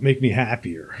 Yeah. Make me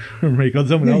happier, or make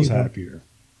someone else happier.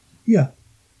 Yeah.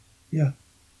 Yeah.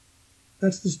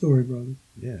 That's the story, brother.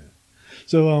 Yeah.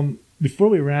 So, before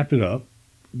we wrap it up,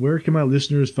 where can my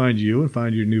listeners find you and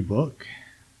find your new book?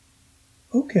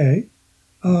 Okay.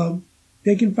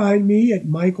 They can find me at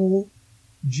Michael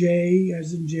J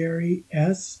as in Jerry,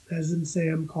 S as in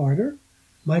Sam Carter,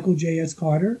 Michael J. S.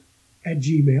 Carter at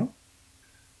Gmail.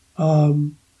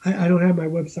 I don't have my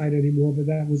website anymore, but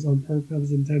that was on purpose. That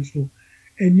was intentional.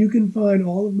 And you can find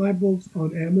all of my books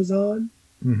on Amazon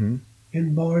and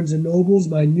Barnes and Nobles.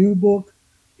 My new book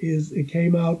it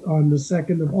came out on the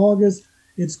 2nd of August.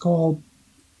 It's called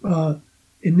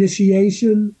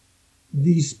Initiation,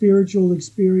 the Spiritual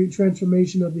Experience,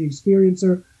 Transformation of the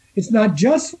Experiencer. It's not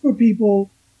just for people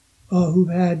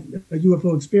who've had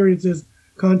UFO experiences,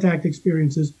 contact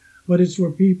experiences, but it's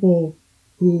for people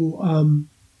who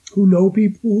know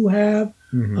people who have.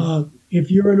 If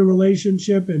you're in a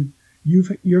relationship and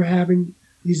you're having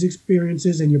these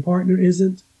experiences and your partner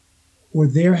isn't, or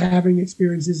they're having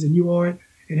experiences and you aren't,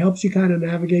 it helps you kind of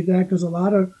navigate that, because a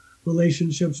lot of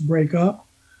relationships break up.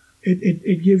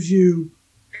 It gives you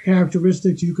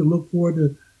characteristics you can look for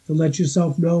to let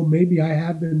yourself know, maybe I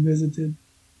have been visited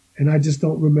and I just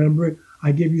don't remember it.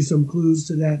 I give you some clues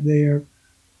to that there.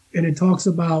 And it talks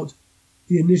about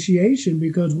the initiation,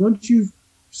 because once you've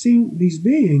seen these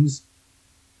beings,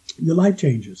 your life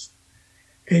changes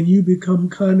and you become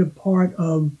kind of part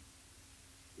of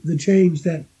the change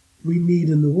that we need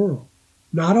in the world.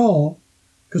 Not all,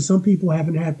 because some people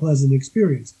haven't had pleasant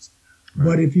experiences. Right.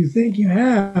 But if you think you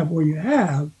have, or you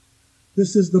have,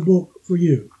 this is the book for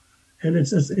you. And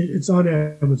it's on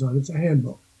Amazon. It's a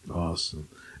handbook. Awesome.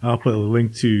 I'll put a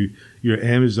link to your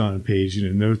Amazon page in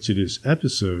the notes of this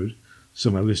episode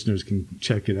so my listeners can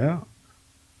check it out.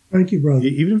 Thank you, brother.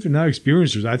 Even if they're not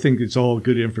experiencers, I think it's all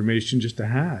good information just to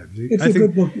have. It's a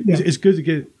good book. Yeah. It's good to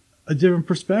get a different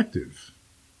perspective.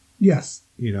 Yes.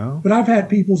 But I've had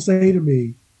people say to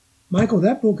me, Michael,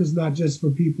 that book is not just for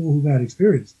people who've had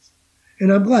experiences.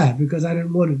 And I'm glad, because I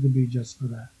didn't want it to be just for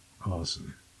that.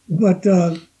 Awesome. But,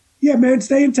 yeah, man,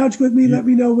 stay in touch with me. Let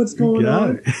me know what's going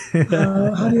on.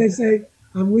 How do they say?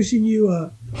 I'm wishing you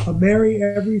a merry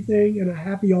everything and a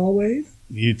happy always.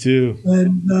 You too.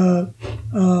 And,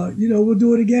 we'll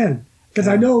do it again. Because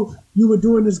I know you were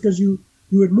doing this because you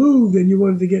had moved and you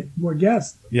wanted to get more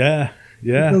guests. Yeah.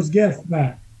 Get those guests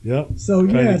back. Yep. So,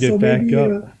 maybe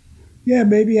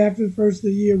after the first of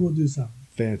the year, we'll do something.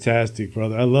 Fantastic,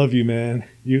 brother. I love you, man.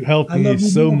 You helped me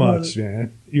so much,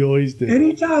 man. You always do.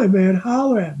 Anytime, man.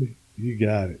 Holler at me. You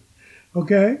got it.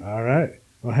 Okay? All right.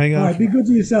 Well, hang on. All right, be good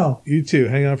to yourself. You too.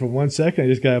 Hang on for 1 second. I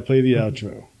just got to play the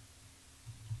outro.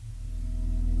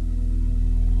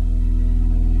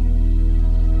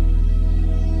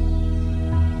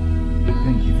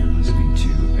 Thank you for listening to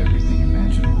Everything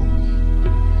Imaginable.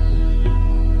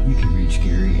 You can reach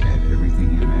Gary at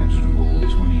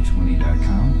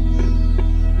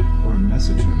everythingimaginable2020.com or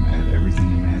message him at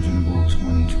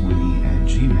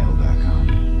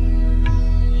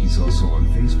everythingimaginable2020@gmail.com. He's also on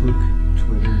Facebook,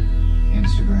 Twitter,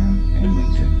 Instagram, and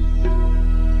LinkedIn.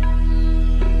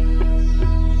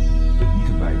 You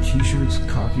can buy t-shirts,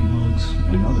 coffee mugs,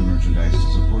 and other merchandise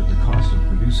to support the cost of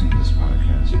producing this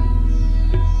podcast.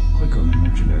 Click on the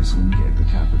merchandise link at the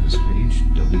top of this page,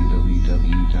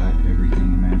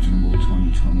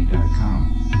 www.everythingimaginable2020.com.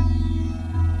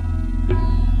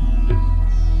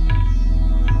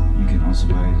 You can also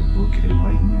buy the book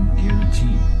Enlightenment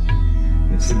Guaranteed.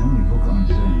 It's the only book on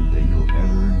Zen that you'll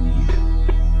ever need.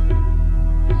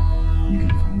 You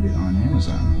can find it on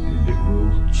Amazon, and it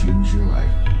will change your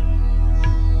life.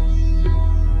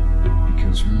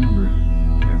 Because remember,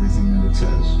 everything that it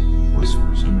says